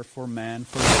 What are there for men,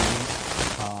 for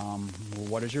ladies?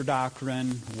 What is your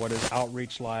doctrine? What is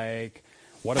outreach like?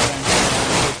 What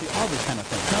events? All these kind of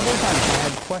things. Now, those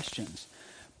aren't bad questions.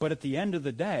 But at the end of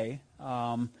the day,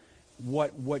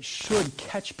 what should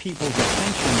catch people's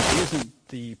attention isn't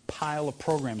the pile of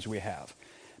programs we have.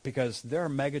 Because there are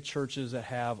mega churches that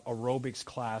have aerobics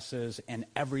classes and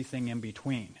everything in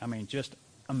between. I mean, just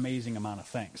amazing amount of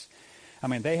things. I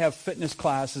mean, they have fitness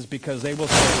classes because they will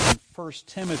say in 1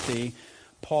 Timothy,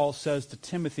 Paul says to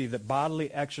Timothy that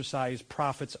bodily exercise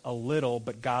profits a little,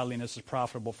 but godliness is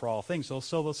profitable for all things. So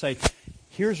they'll say,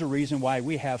 here's a reason why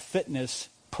we have fitness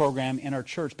program in our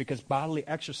church, because bodily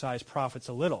exercise profits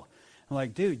a little. I'm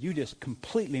like, dude, you just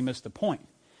completely missed the point.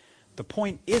 The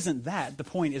point isn't that. The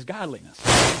point is godliness.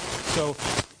 So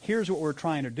here's what we're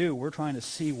trying to do. We're trying to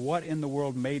see what in the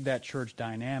world made that church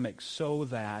dynamic so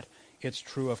that it's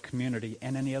true of community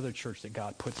and any other church that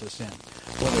God puts us in.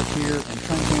 Whether here in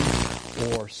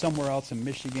Trenton or somewhere else in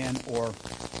Michigan, or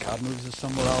God moves us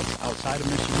somewhere else outside of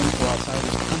Michigan or outside of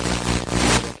this country,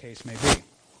 whatever the case may be.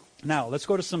 Now, let's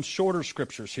go to some shorter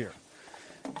scriptures here.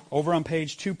 Over on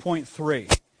page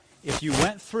 2.3. If you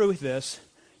went through this,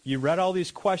 you read all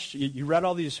these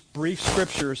brief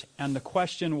scriptures, and the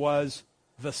question was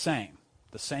the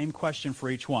same question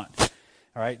for each one. All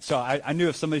right, so I knew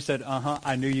if somebody said,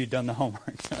 I knew you'd done the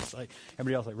homework. So it's like,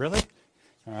 everybody else like, really?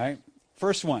 All right,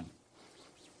 first one,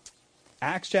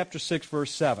 Acts chapter 6,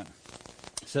 verse 7.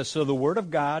 It says, so the word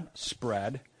of God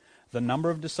spread, the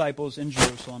number of disciples in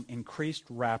Jerusalem increased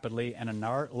rapidly, and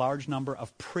a large number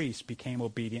of priests became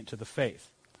obedient to the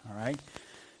faith. All right?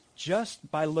 Just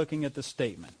by looking at the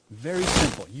statement. Very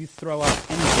simple. You throw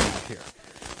out anything up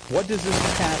here. What does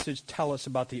this passage tell us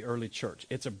about the early church?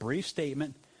 It's a brief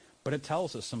statement, but it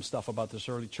tells us some stuff about this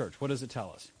early church. What does it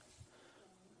tell us?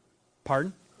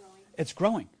 Pardon? Growing. It's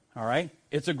growing. All right?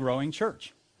 It's a growing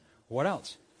church. What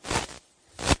else?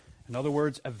 In other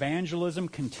words, evangelism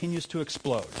continues to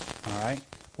explode. All right?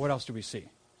 What else do we see?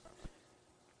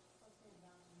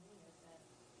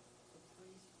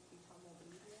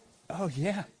 Oh,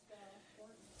 yeah.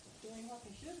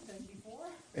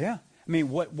 Yeah. I mean,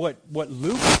 what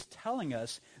Luke is telling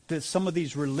us, that some of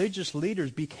these religious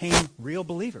leaders became real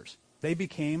believers. They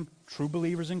became true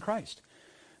believers in Christ.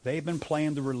 They've been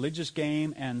playing the religious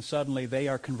game, and suddenly they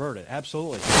are converted.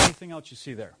 Absolutely. Anything else you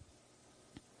see there?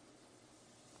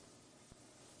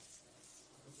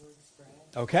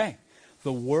 Okay.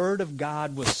 The Word of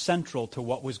God was central to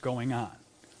what was going on.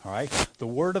 All right? The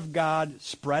word of God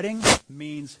spreading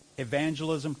means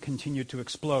evangelism continued to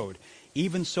explode,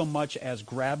 even so much as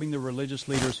grabbing the religious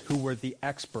leaders who were the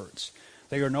experts.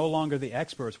 They are no longer the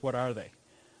experts. What are they?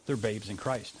 They're babes in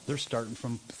Christ. They're starting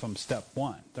from step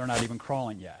one. They're not even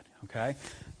crawling yet. Okay?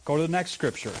 Go to the next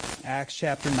scripture, Acts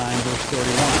chapter 9, verse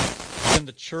 31. Then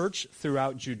the church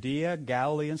throughout Judea,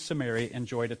 Galilee, and Samaria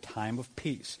enjoyed a time of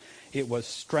peace. It was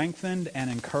strengthened and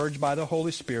encouraged by the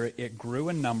Holy Spirit. It grew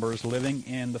in numbers, living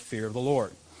in the fear of the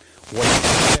Lord. What do you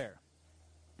see there?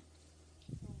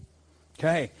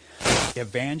 Okay.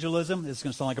 Evangelism, this is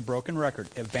going to sound like a broken record.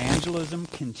 Evangelism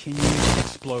continues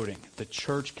exploding. The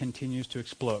church continues to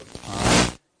explode. All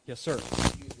right? Yes, sir.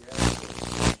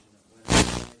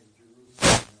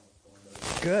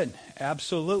 Good.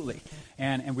 Absolutely.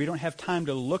 And we don't have time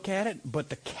to look at it, but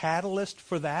the catalyst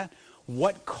for that,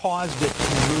 what caused it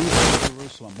to move to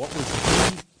Jerusalem? What was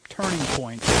the turning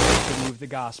point to move the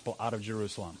gospel out of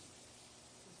Jerusalem?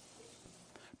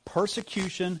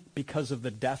 Persecution because of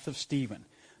the death of Stephen.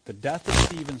 The death of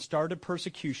Stephen started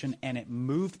persecution, and it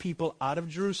moved people out of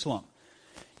Jerusalem.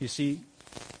 You see,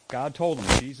 God told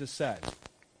them, Jesus said,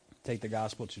 take the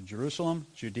gospel to Jerusalem,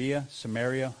 Judea,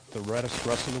 Samaria, the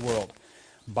rest of the world.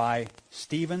 By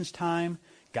Stephen's time,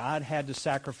 God had to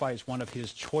sacrifice one of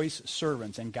his choice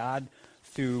servants, and God,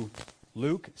 through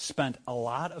Luke, spent a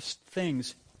lot of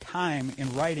time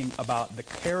in writing about the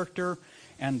character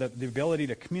and the ability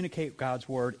to communicate God's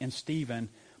word in Stephen,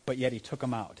 but yet he took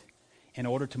him out in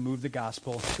order to move the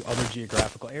gospel to other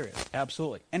geographical areas.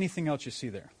 Absolutely. Anything else you see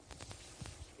there?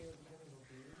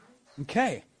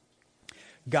 Okay.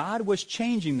 God was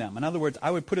changing them. In other words,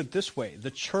 I would put it this way.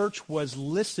 The church was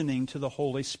listening to the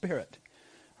Holy Spirit.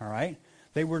 All right?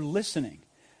 They were listening.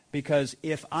 Because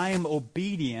if I am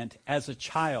obedient as a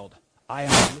child, I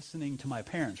am listening to my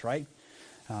parents, right?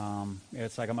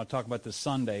 It's like I'm going to talk about this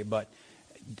Sunday, but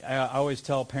I always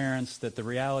tell parents that the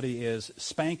reality is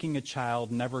spanking a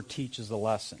child never teaches a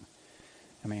lesson.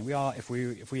 I mean, if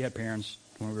we had parents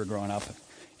when we were growing up,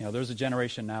 there's a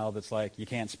generation now that's like, you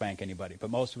can't spank anybody. But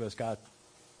most of us got,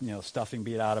 stuffing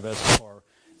beat out of us. Or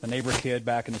the neighbor kid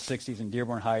back in the 60s in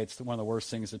Dearborn Heights, one of the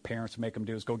worst things that parents make them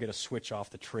do is go get a switch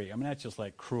off the tree. I mean, that's just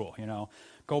like cruel,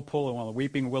 Go pull one of the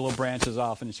weeping willow branches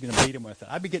off and she's going to beat him with it.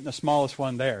 I'd be getting the smallest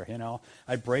one there,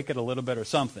 I'd break it a little bit or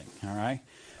something, all right?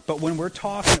 But when we're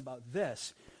talking about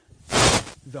this,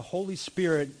 the Holy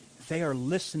Spirit, they are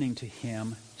listening to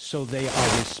him, so they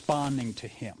are responding to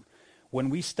him.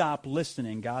 When we stop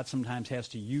listening, God sometimes has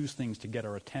to use things to get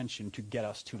our attention, to get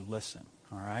us to listen.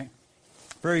 All right?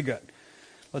 Very good.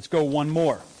 Let's go one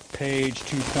more. Page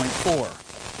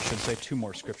 2.4. I should say two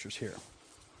more scriptures here.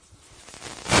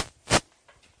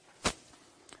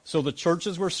 So the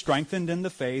churches were strengthened in the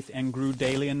faith and grew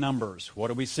daily in numbers. What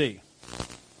do we see?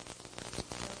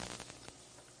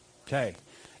 Okay.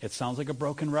 It sounds like a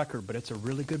broken record, but it's a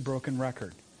really good broken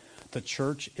record. The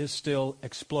church is still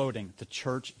exploding. The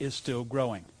church is still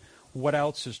growing. What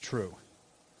else is true?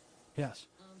 Yes.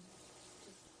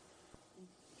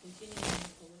 Just continuing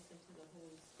to listen to the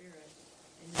Holy Spirit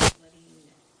and not letting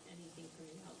anything from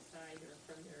the outside or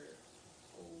from their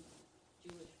old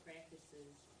Jewish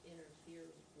practices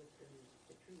interfere with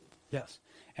the truth. Yes.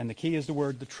 And the key is the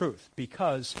word the truth,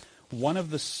 because one of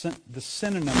the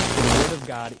synonyms for the word of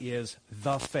God is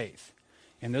the faith.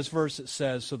 In this verse it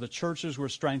says, so the churches were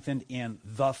strengthened in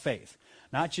the faith.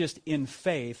 Not just in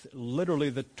faith. Literally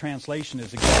the translation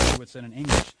is exactly what's in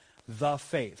English. The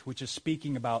faith, which is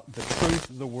speaking about the truth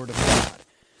of the word of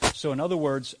God. So in other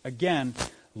words, again,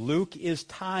 Luke is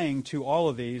tying to all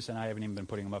of these, and I haven't even been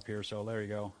putting them up here, so there you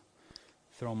go.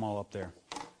 Throw them all up there.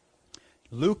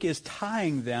 Luke is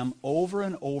tying them over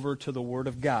and over to the word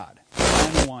of God.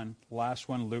 Last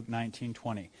one, Luke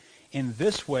 19:20. In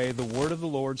this way, the word of the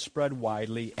Lord spread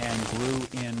widely and grew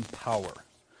in power.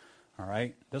 All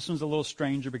right? This one's a little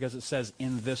stranger because it says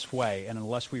in this way, and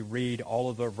unless we read all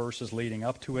of the verses leading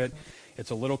up to it,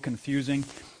 it's a little confusing.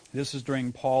 This is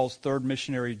during Paul's third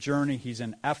missionary journey. He's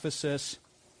in Ephesus,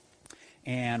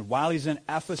 and while he's in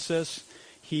Ephesus,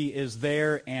 he is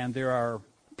there, and there are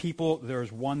people,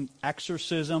 there's one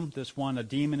exorcism, a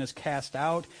demon is cast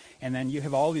out, and then you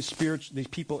have all these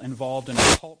people involved in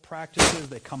occult practices.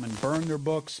 They come and burn their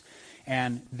books,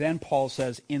 and then Paul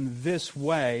says, in this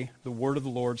way, the word of the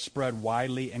Lord spread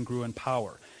widely and grew in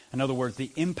power. In other words,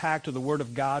 the impact of the word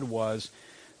of God was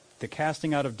the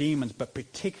casting out of demons, but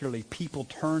particularly people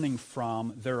turning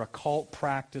from their occult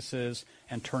practices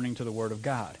and turning to the word of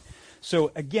God.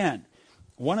 So again,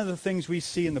 one of the things we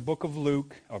see in the book of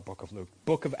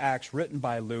Acts written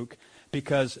by Luke,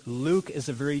 because Luke is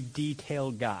a very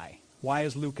detailed guy. Why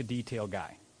is Luke a detailed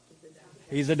guy?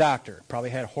 He's a doctor. Probably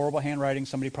had horrible handwriting.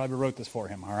 Somebody probably wrote this for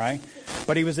him, all right?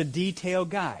 But he was a detailed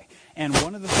guy. And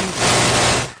one of the things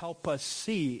that help us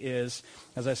see is,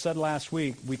 as I said last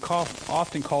week, we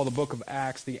often call the book of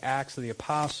Acts the Acts of the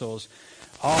Apostles.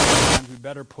 Oftentimes we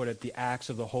better put it the Acts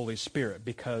of the Holy Spirit,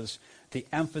 because the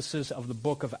emphasis of the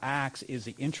book of Acts is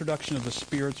the introduction of the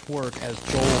Spirit's work as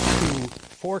Joel 2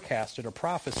 forecasted or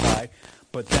prophesied,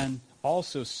 but then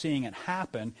also seeing it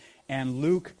happen, and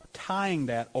Luke tying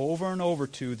that over and over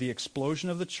to the explosion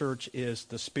of the church is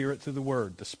the Spirit through the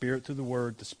Word, the Spirit through the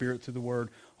Word, the Spirit through the Word,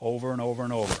 over and over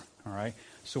and over. All right?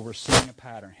 So we're seeing a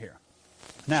pattern here.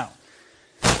 Now,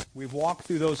 we've walked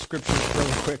through those scriptures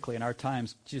fairly quickly, and our time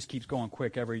just keeps going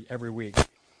quick every week.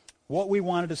 What we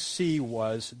wanted to see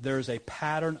was there's a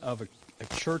pattern of a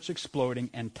church exploding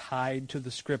and tied to the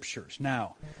scriptures.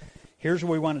 Now, here's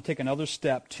where we want to take another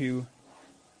step to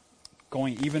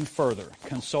going even further,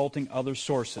 consulting other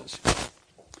sources.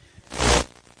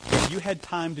 If you had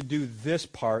time to do this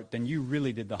part, then you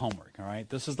really did the homework, all right?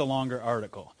 This is the longer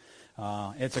article.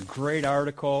 It's a great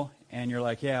article, and you're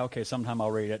like, yeah, okay, sometime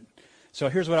I'll read it. So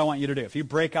here's what I want you to do. If you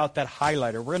break out that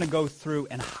highlighter, we're going to go through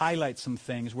and highlight some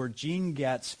things where Gene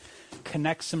Getz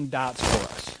connects some dots for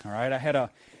us, all right? I had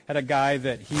a guy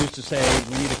that he used to say,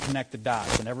 we need to connect the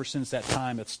dots, and ever since that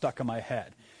time, it's stuck in my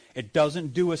head. It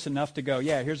doesn't do us enough to go,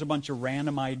 yeah, here's a bunch of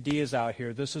random ideas out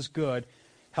here. This is good.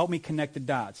 Help me connect the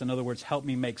dots. In other words, help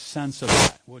me make sense of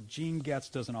that. Well, Gene Getz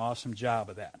does an awesome job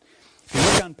of that. If you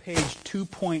look on page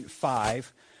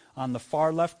 2.5 on the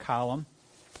far left column,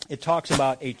 it talks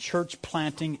about a church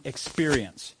planting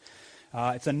experience.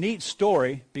 It's a neat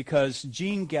story because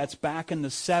Gene Getz, back in the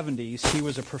 70s, he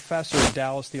was a professor at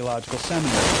Dallas Theological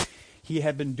Seminary. He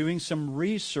had been doing some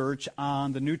research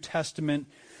on the New Testament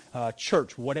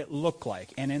church, what it looked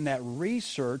like. And in that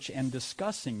research and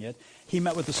discussing it, he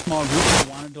met with a small group who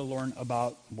wanted to learn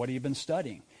about what he had been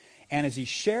studying. And as he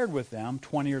shared with them,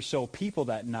 20 or so people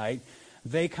that night,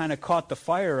 they kind of caught the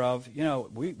fire of,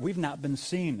 we've not been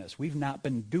seeing this. We've not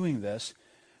been doing this.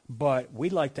 But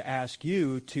we'd like to ask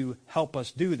you to help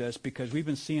us do this, because we've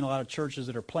been seeing a lot of churches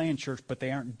that are playing church, but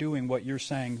they aren't doing what you're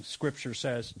saying Scripture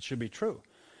says should be true.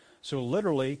 So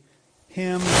literally,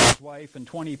 him, his wife, and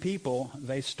 20 people,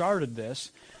 they started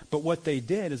this. But what they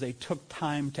did is they took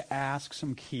time to ask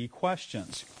some key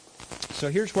questions. So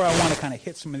here's where I want to kind of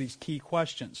hit some of these key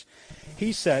questions.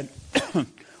 He said,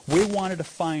 we wanted to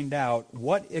find out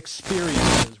what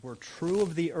experiences were true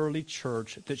of the early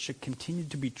church that should continue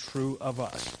to be true of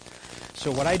us. So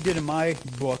what I did in my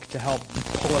book to help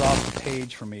pull it off the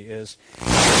page for me is,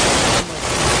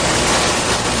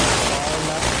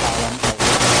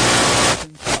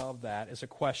 of that is a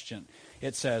question.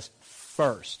 It says,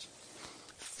 first,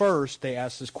 they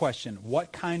ask this question: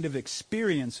 what kind of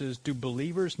experiences do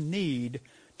believers need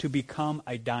to become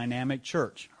a dynamic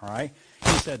church? All right?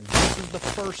 He said, this is the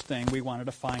first thing we wanted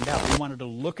to find out. We wanted to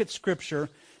look at Scripture,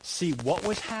 see what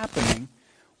was happening,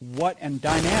 and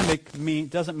dynamic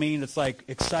doesn't mean it's like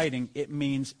exciting. It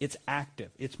means it's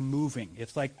active. It's moving.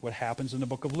 It's like what happens in the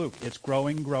book of Luke. It's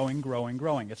growing, growing, growing,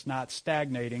 growing. It's not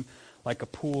stagnating like a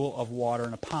pool of water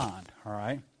in a pond, all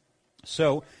right?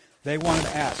 So they wanted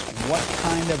to ask, what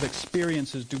kind of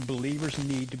experiences do believers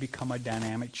need to become a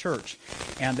dynamic church?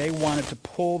 And they wanted to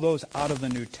pull those out of the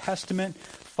New Testament,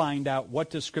 find out what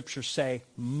does Scripture say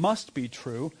must be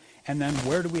true, and then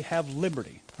where do we have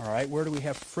liberty, all right? Where do we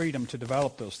have freedom to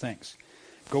develop those things?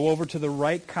 Go over to the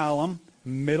right column,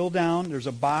 middle down. There's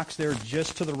a box there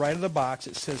just to the right of the box.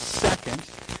 It says second.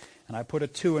 And I put a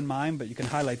 2 in mine, but you can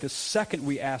highlight this. Second,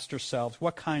 we asked ourselves,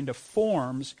 what kind of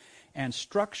forms and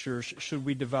structures should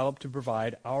we develop to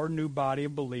provide our new body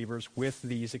of believers with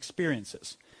these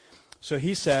experiences? So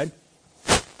he said,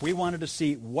 we wanted to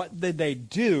see what did they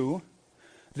do.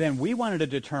 Then we wanted to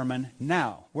determine,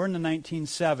 now, we're in the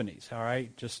 1970s, all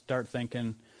right? Just start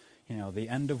thinking, the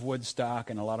end of Woodstock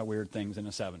and a lot of weird things in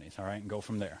the 70s, all right? And go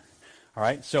from there. All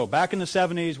right, so back in the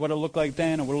 70s, what it looked like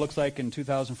then and what it looks like in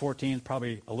 2014 is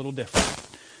probably a little different.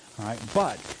 All right,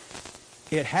 but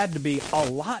it had to be a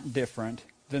lot different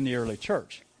than the early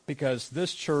church, because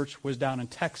this church was down in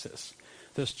Texas.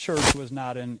 This church was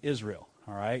not in Israel.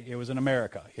 All right, it was in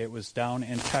America. It was down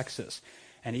in Texas.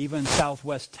 And even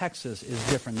Southwest Texas is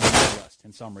different than the Midwest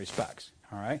in some respects.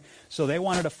 All right, so they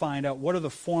wanted to find out what are the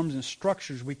forms and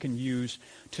structures we can use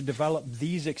to develop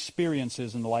these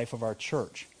experiences in the life of our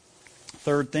church.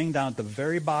 Third thing, down at the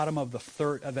very bottom of the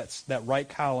third, that right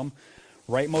column,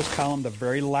 rightmost column, the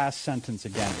very last sentence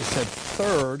again. It said,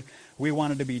 third, we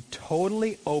wanted to be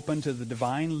totally open to the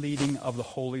divine leading of the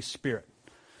Holy Spirit.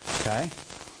 Okay?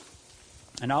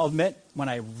 And I'll admit, when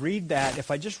I read that,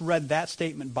 if I just read that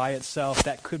statement by itself,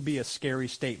 that could be a scary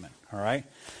statement, all right?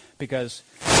 Because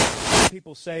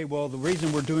people say, well, the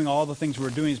reason we're doing all the things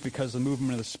we're doing is because of the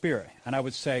movement of the Spirit. And I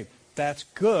would say, that's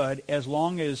good as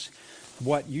long as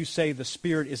what you say the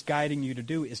Spirit is guiding you to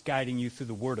do is guiding you through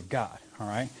the Word of God, all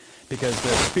right? Because the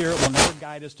Spirit will never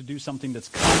guide us to do something that's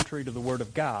contrary to the Word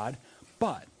of God,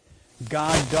 but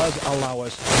God does allow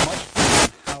us much freedom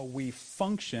in how we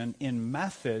function in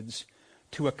methods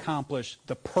to accomplish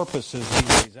the purposes he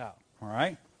lays out, all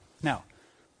right? Now,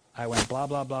 I went blah,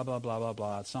 blah, blah, blah, blah, blah,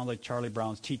 blah. It sounds like Charlie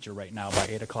Brown's teacher right now by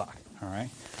 8 o'clock, all right?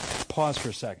 Pause for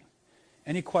a second.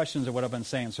 Any questions of what I've been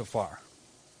saying so far?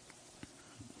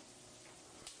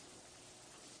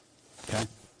 Okay.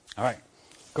 All right.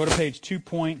 Go to page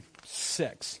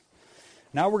 2.6.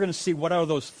 Now we're going to see what are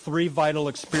those 3 vital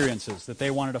experiences that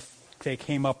they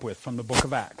came up with from the book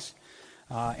of Acts.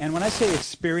 And when I say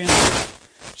experiences,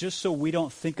 just so we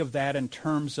don't think of that in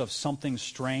terms of something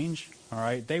strange, all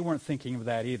right? They weren't thinking of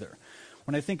that either.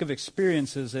 When I think of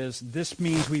experiences, this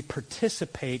means we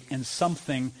participate in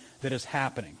something that is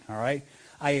happening, all right?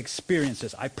 I experienced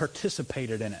this. I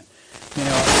participated in it. You know,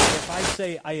 if I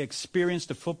say I experienced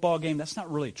a football game, that's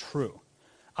not really true.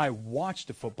 I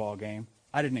watched a football game.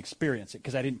 I didn't experience it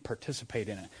because I didn't participate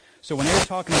in it. So when they were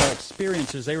talking about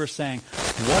experiences, they were saying,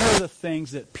 what are the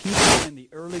things that people in the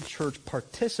early church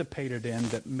participated in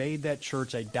that made that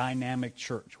church a dynamic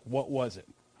church? What was it?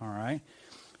 All right?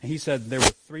 And he said there were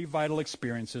 3 vital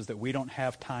experiences that we don't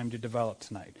have time to develop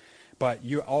tonight. But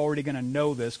you're already going to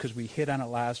know this because we hit on it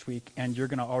last week, and you're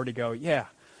going to already go, yeah.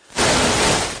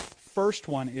 First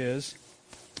one is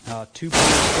 2.6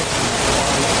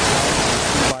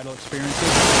 vital experiences.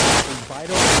 A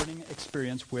vital learning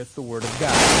experience with the Word of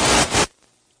God.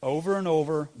 Over and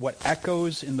over, what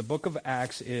echoes in the book of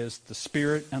Acts is the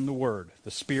Spirit and the Word.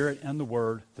 The Spirit and the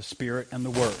Word. The Spirit and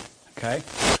the Word. Okay?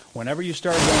 Whenever you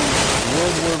start going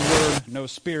word, no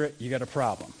Spirit, you got a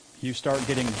problem. You start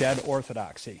getting dead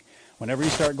orthodoxy. Whenever you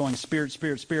start going Spirit,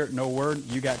 Spirit, Spirit, no Word,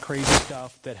 you got crazy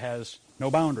stuff that has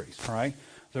no boundaries. All right?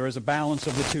 There is a balance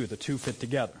of the two. The two fit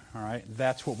together. All right?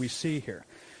 That's what we see here.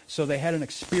 So they had an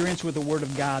experience with the Word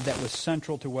of God that was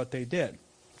central to what they did.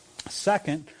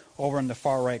 Second, over in the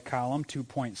far right column,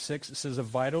 2.6, it says, a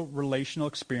vital relational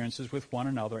experiences with one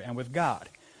another and with God.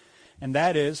 And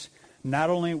that is, not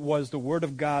only was the Word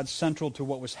of God central to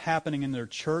what was happening in their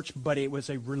church, but it was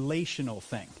a relational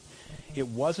thing. It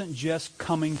wasn't just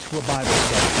coming to a Bible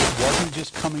study. It wasn't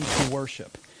just coming to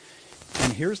worship.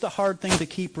 And here's the hard thing to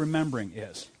keep remembering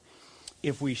is,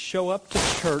 if we show up to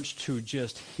church to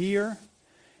just hear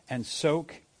and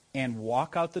soak and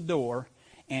walk out the door,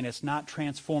 and it's not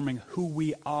transforming who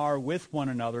we are with one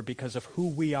another because of who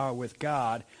we are with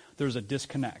God, there's a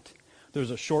disconnect.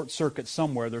 There's a short circuit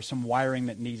somewhere. There's some wiring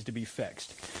that needs to be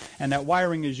fixed. And that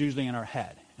wiring is usually in our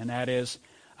head. And that is,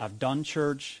 I've done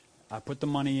church, I've put the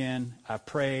money in, I've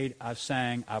prayed, I've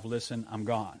sang, I've listened, I'm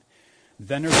gone.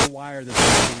 Then there's a wire that's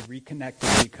going to be reconnected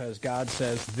because God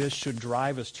says this should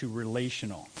drive us to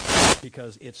relational.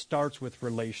 Because it starts with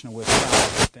relational with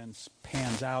God, but then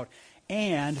pans out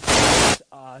and makes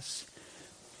us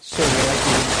so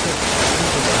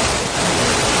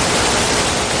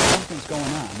something's going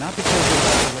on. Not because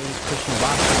there's the latest Christian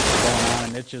rock going on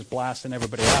and it's just blasting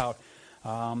everybody out.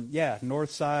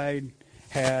 Northside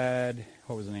had,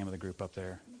 what was the name of the group up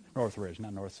there? Northridge,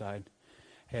 not Northside.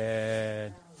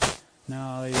 They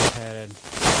had,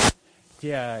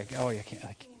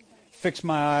 Fix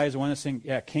My Eyes, the one that sing,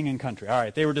 King and Country. All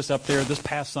right, they were just up there this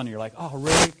past Sunday. You're like, oh,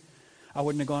 really? I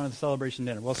wouldn't have gone to the celebration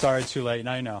dinner. Well, sorry, it's too late.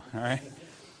 Now you know, all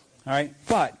right?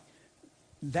 But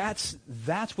that's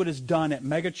what is done at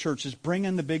mega churches. Bring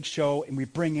in the big show, and we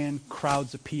bring in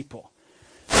crowds of people.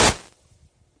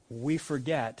 We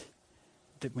forget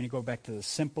that when you go back to the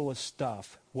simplest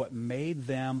stuff, what made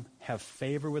them have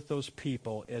favor with those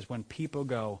people is when people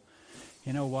go,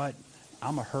 you know what,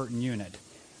 I'm a hurting unit.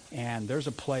 And there's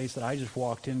a place that I just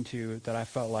walked into that I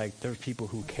felt like there's people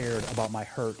who cared about my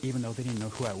hurt even though they didn't know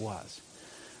who I was.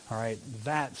 All right,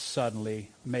 that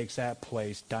suddenly makes that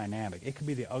place dynamic. It could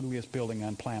be the ugliest building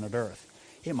on planet Earth.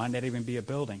 It might not even be a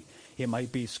building. It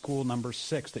might be school number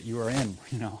 6 that you are in,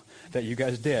 that you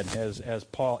guys did, as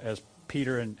Pete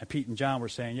and John were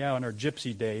saying, in our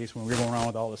gypsy days when we were going around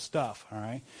with all this stuff, all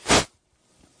right?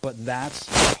 But that's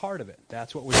part of it.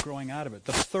 That's what was growing out of it.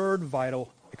 The third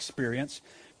vital experience,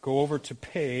 go over to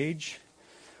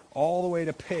all the way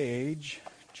to page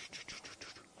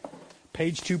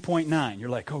 2.9. You're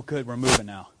like, oh, good, we're moving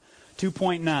now.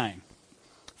 2.9,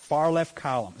 far left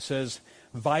column. It says,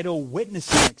 vital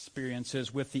witnessing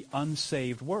experiences with the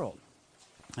unsaved world.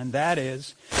 And that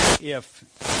is, if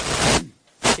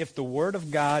if the Word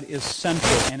of God is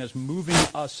central and is moving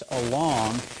us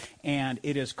along, and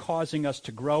it is causing us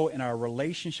to grow in our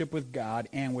relationship with God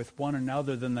and with one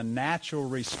another, then the natural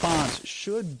response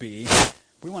should be,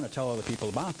 we want to tell other people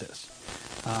about this.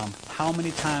 How many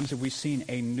times have we seen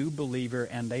a new believer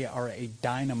and they are a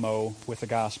dynamo with the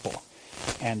gospel?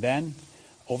 And then,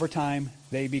 over time,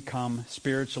 they become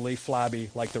spiritually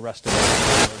flabby like the rest of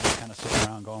us. They're just kind of sitting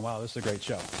around going, wow, this is a great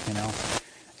show, you know?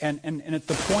 And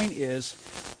the point is,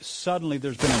 suddenly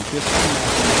there's been a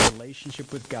disconnect in the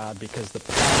relationship with God because the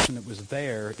passion that was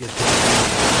there is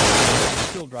what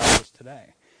still drives us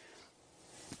today.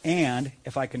 And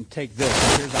if I can take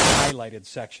this, here's a highlighted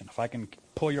section. If I can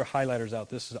pull your highlighters out,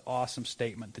 this is an awesome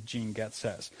statement that Gene Getz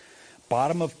says.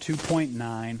 Bottom of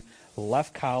 2.9,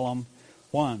 left column,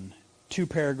 2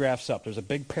 paragraphs up. There's a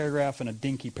big paragraph and a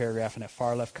dinky paragraph in that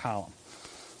far left column.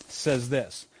 It says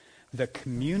this: the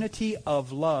community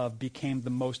of love became the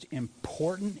most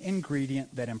important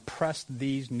ingredient that impressed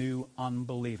these new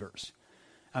unbelievers.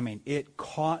 I mean, it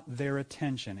caught their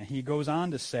attention. And he goes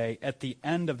on to say, at the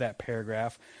end of that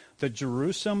paragraph, the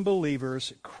Jerusalem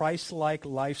believers' Christ-like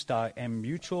lifestyle and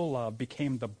mutual love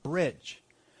became the bridge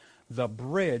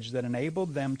that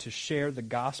enabled them to share the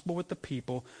gospel with the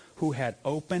people who had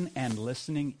open and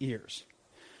listening ears.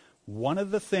 One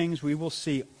of the things we will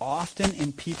see often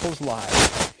in people's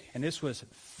lives, and this was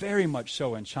very much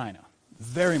so in China,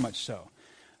 very much so,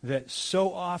 that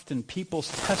so often people's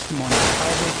testimony of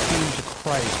how they came to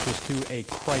Christ was through a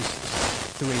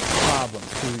crisis, through a problem,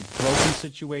 through a broken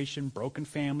situation, broken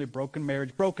family, broken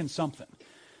marriage, broken something.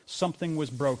 Something was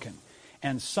broken.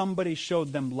 And somebody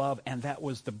showed them love, and that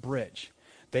was the bridge.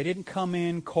 They didn't come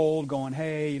in cold going,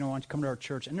 hey, why don't you come to our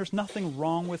church? And there's nothing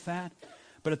wrong with that.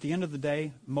 But at the end of the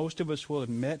day, most of us will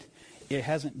admit it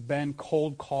hasn't been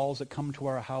cold calls that come to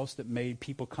our house that made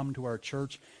people come to our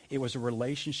church. It was a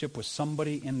relationship with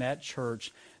somebody in that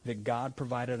church that God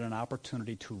provided an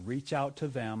opportunity to reach out to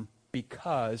them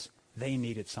because they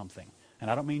needed something.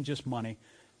 And I don't mean just money.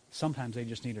 Sometimes they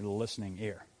just needed a listening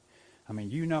ear. I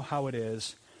mean, you know how it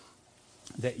is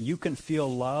that you can feel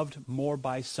loved more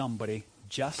by somebody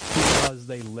just because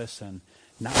they listen,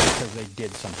 not because they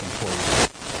did something for you.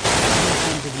 How many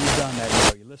times have you done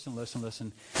that? You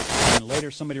listen, and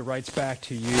later somebody writes back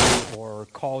to you or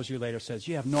calls you later, says,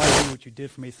 you have no idea what you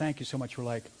did for me. Thank you so much. You're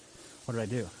like, what did I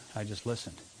do? I just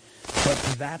listened. But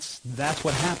that's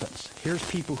what happens. Here's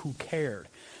people who cared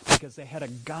because they had a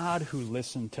God who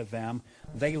listened to them.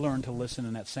 They learned to listen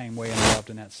in that same way and loved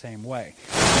in that same way.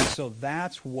 And so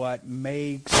that's what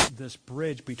makes this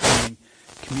bridge between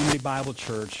Community Bible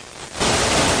Church,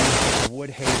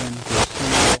 Woodhaven,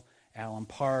 Lucille, Allen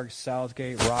Park,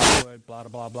 Southgate, Rockwood, blah,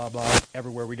 blah, blah, blah,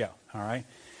 everywhere we go, all right?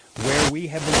 Where we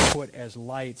have been put as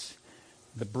lights,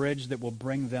 the bridge that will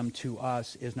bring them to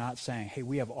us is not saying, hey,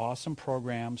 we have awesome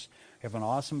programs, we have an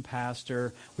awesome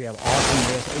pastor, we have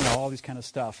awesome this, all these kind of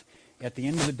stuff. At the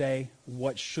end of the day,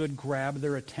 what should grab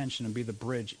their attention and be the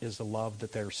bridge is the love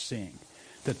that they're seeing,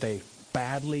 that they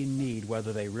badly need,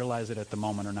 whether they realize it at the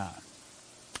moment or not.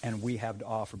 And we have to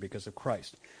offer because of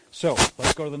Christ. So,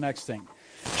 let's go to the next thing.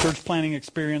 Church planning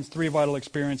experience, 3 vital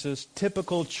experiences,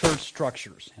 typical church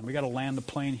structures. And we got to land the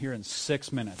plane here in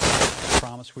 6 minutes. I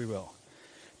promise we will.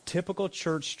 Typical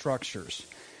church structures.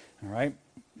 All right?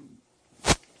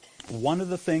 One of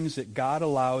the things that God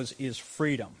allows is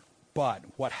freedom. But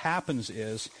what happens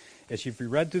is if you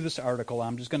read through this article,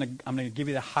 I'm going to give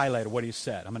you the highlight of what he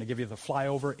said. I'm going to give you the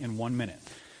flyover in 1 minute.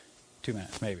 2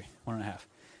 minutes, maybe. 1.5.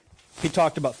 He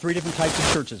talked about 3 different types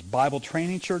of churches: Bible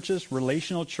training churches,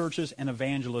 relational churches, and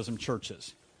evangelism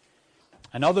churches.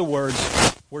 In other words,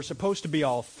 we're supposed to be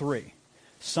all 3.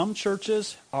 Some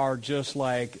churches are just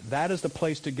like, that is the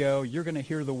place to go. You're going to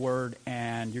hear the word,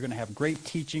 and you're going to have great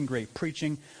teaching, great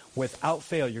preaching. Without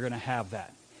fail, you're going to have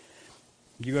that.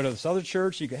 You go to this other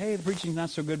church, you go, hey, the preaching's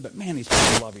not so good, but man, these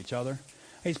people love each other.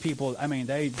 These people, I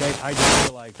mean, I just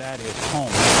feel like that is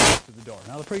home to the door.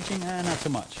 Now the preaching, not so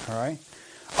much, all right?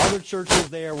 Other churches,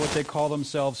 they are what they call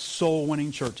themselves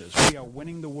soul-winning churches. We are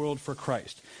winning the world for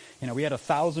Christ. We had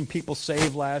 1,000 people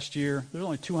saved last year. There's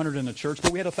only 200 in the church,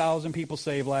 but we had 1,000 people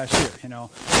saved last year,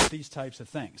 these types of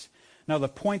things. Now, the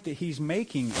point that he's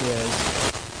making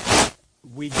is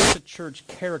we get the church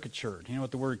caricatured. You know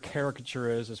what the word caricature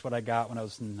is? It's what I got when I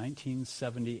was in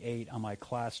 1978 on my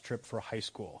class trip for high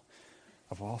school.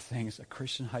 Of all things, a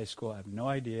Christian high school. I have no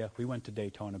idea. We went to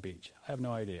Daytona Beach. I have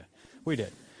no idea. We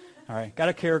did. All right, got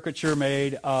a caricature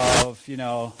made of,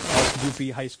 us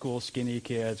goofy high school skinny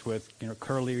kids with,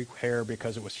 curly hair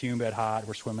because it was humid, hot,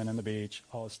 we're swimming in the beach,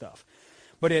 all this stuff.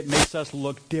 but it makes us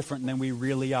look different than we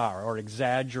really are, or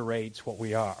exaggerates what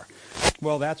we are.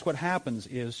 Well, that's what happens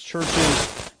is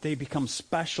churches, they become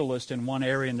specialists in one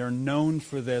area, and they're known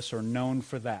for this or known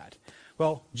for that.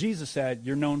 Well, Jesus said,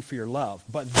 you're known for your love,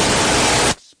 but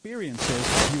these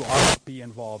experiences, you ought to be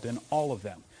involved in all of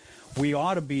them. We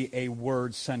ought to be a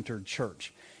word-centered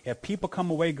church. If people come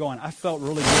away going, I felt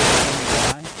really good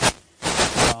when guy,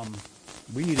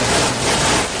 we need to.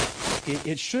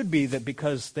 It should be that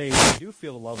because they do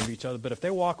feel the love of each other, but if they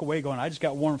walk away going, I just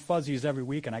got warm fuzzies every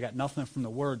week and I got nothing from the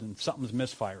Word, then something's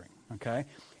misfiring, okay?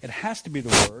 It has to be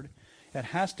the Word. It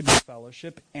has to be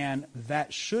fellowship, and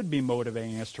that should be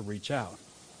motivating us to reach out,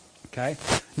 okay?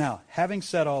 Now, having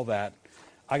said all that,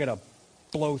 I got to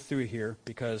blow through here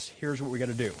because here's what we got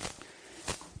to do.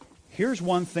 Here's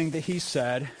one thing that he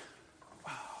said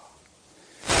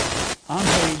on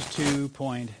page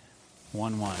 2.11,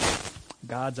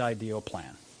 God's ideal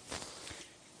plan.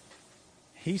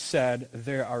 He said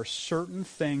there are certain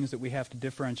things that we have to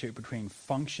differentiate between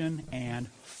function and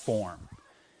form.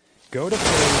 Go to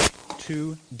page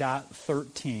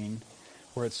 2.13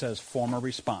 where it says form or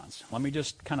response. Let me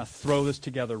just kind of throw this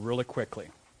together really quickly.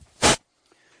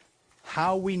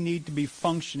 How we need to be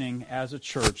functioning as a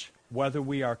church, whether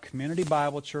we are Community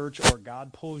Bible Church or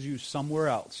God pulls you somewhere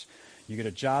else. You get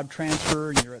a job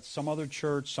transfer and you're at some other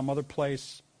church, some other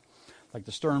place, like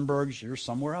the Sternbergs, you're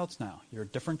somewhere else now. You're a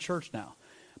different church now.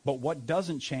 But what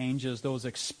doesn't change is those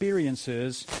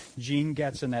experiences Gene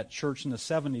Getz in that church in the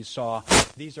 70s saw.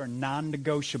 These are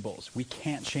non-negotiables. We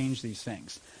can't change these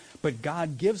things. But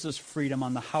God gives us freedom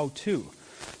on the how-to.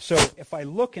 So if I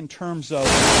look in terms of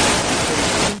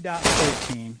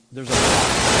 2.13, there's a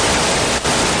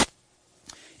box.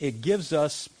 It gives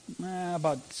us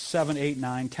about 7, 8,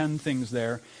 9, 10 things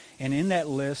there. And in that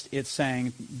list, it's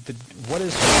saying what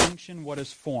is function, what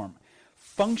is form.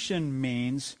 Function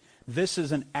means this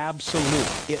is an absolute.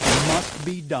 It must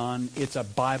be done. It's a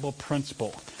Bible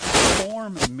principle.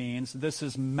 Form means this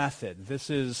is method. This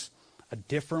is a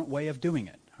different way of doing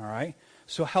it. All right?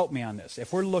 So help me on this.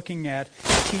 If we're looking at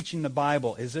teaching the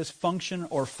Bible, is this function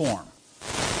or form?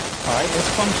 All right, it's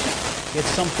function. It's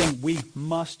something we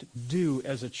must do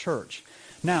as a church.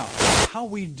 Now, how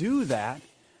we do that,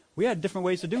 we have different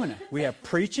ways of doing it. We have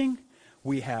preaching.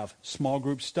 We have small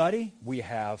group study. We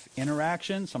have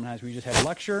interaction. Sometimes we just have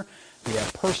lecture. We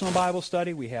have personal Bible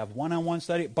study. We have one-on-one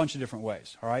study. A bunch of different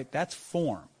ways. All right, that's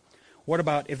form. What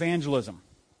about evangelism?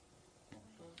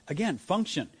 Again,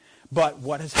 function. But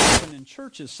what has happened in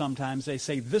churches sometimes, they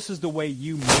say this is the way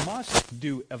you must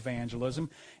do evangelism,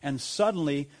 and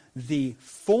suddenly the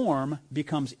form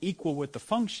becomes equal with the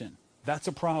function. That's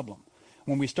a problem.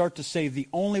 When we start to say the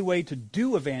only way to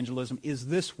do evangelism is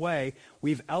this way,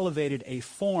 we've elevated a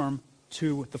form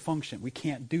to the function. We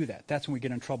can't do that. That's when we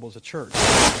get in trouble as a church.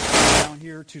 Down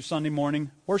here to Sunday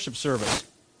morning worship service.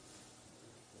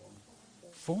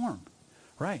 Form.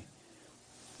 Right.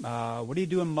 What do you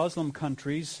do in Muslim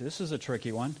countries? This is a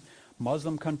tricky one.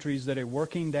 Muslim countries that a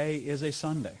working day is a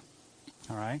Sunday.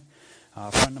 All right?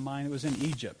 A friend of mine that was in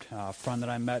Egypt, a friend that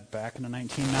I met back in the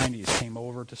 1990s, came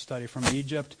over to study from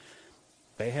Egypt.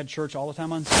 They had church all the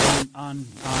time on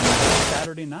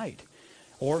Saturday night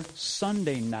or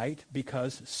Sunday night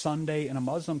because Sunday in a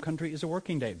Muslim country is a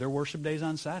working day. Their worship day is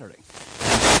on Saturday.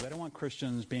 So they don't want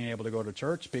Christians being able to go to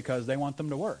church because they want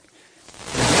them to work.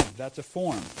 Again, that's a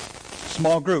form.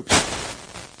 Small groups.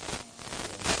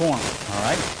 Form, all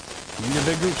right? You need a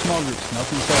big group, small groups.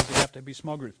 Nothing says you have to be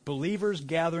small groups. Believers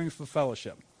gathering for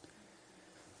fellowship.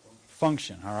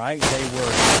 Function, all right? They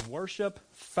were worship,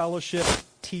 fellowship,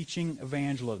 teaching,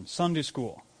 evangelism. Sunday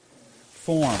school.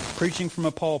 Form. Preaching from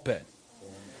a pulpit.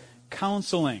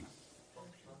 Counseling.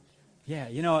 Yeah,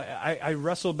 you know, I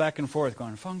wrestled back and forth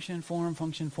going, function, form,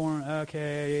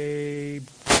 okay.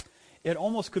 It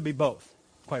almost could be both,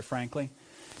 quite frankly.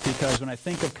 Because when I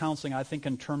think of counseling, I think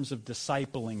in terms of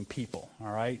discipling people,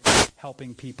 all right?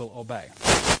 Helping people obey.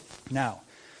 Now,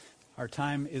 our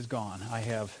time is gone. I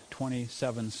have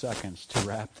 27 seconds to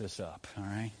wrap this up, all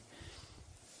right?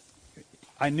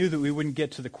 I knew that we wouldn't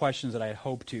get to the questions that I had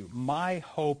hoped to. My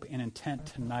hope and intent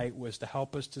tonight was to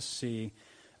help us to see,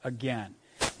 again,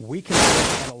 we can look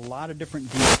at a lot of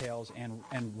different details and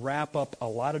wrap up a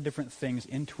lot of different things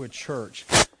into a church.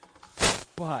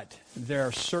 But there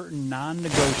are certain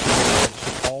non-negotiables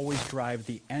that should always drive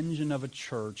the engine of a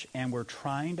church, and we're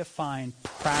trying to find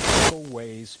practical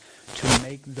ways to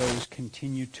make those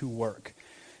continue to work.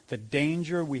 The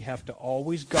danger we have to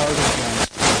always guard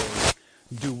against is,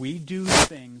 do we do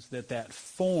things that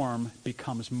form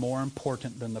becomes more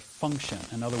important than the function?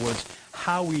 In other words,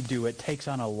 how we do it takes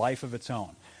on a life of its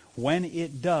own. When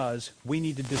it does, we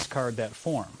need to discard that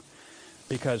form.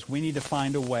 because we need to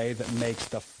find a way that makes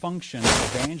the function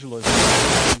of evangelism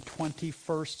in the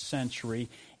 21st century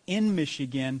in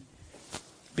Michigan,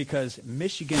 because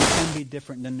Michigan can be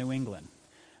different than New England.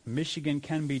 Michigan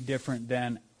can be different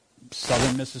than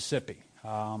southern Mississippi.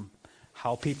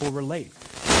 How people relate.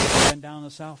 I've been down in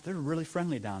the south. They're really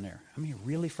friendly down there. I mean,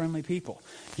 really friendly people.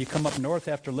 You come up north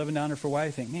after living down there for a while,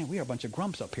 you think, man, we are a bunch of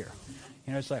grumps up here.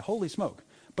 You know, it's like, holy smoke.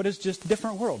 But it's just a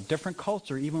different world, different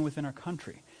culture, even within our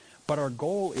country. But our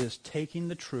goal is taking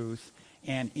the truth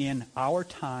and in our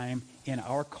time, in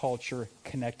our culture,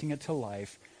 connecting it to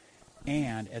life.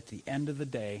 And at the end of the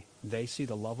day, they see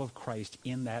the love of Christ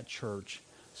in that church.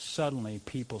 Suddenly,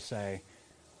 people say,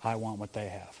 I want what they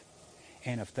have.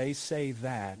 And if they say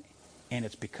that, and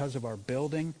it's because of our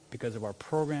building, because of our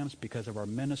programs, because of our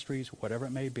ministries, whatever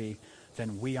it may be,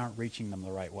 then we aren't reaching them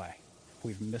the right way.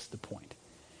 We've missed the point.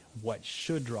 What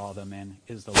should draw them in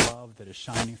is the love that is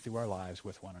shining through our lives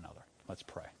with one another. Let's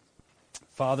pray.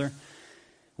 Father,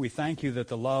 we thank you that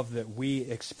the love that we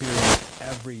experience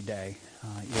every day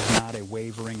is not a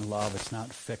wavering love. It's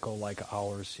not fickle like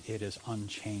ours. It is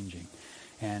unchanging.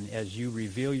 And as you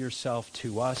reveal yourself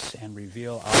to us and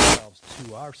reveal ourselves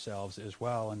to ourselves as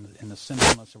well in the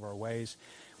sinfulness of our ways,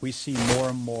 we see more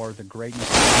and more the greatness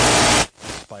of God in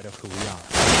spite of who we are.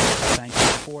 I thank you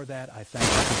for that. I thank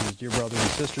you for these dear brothers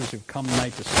and sisters who've come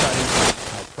tonight to study.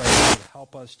 I pray that you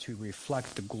help us to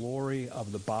reflect the glory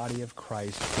of the body of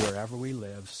Christ wherever we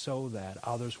live, so that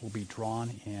others will be drawn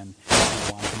in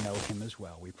and want to know him as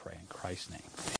well. We pray in Christ's name.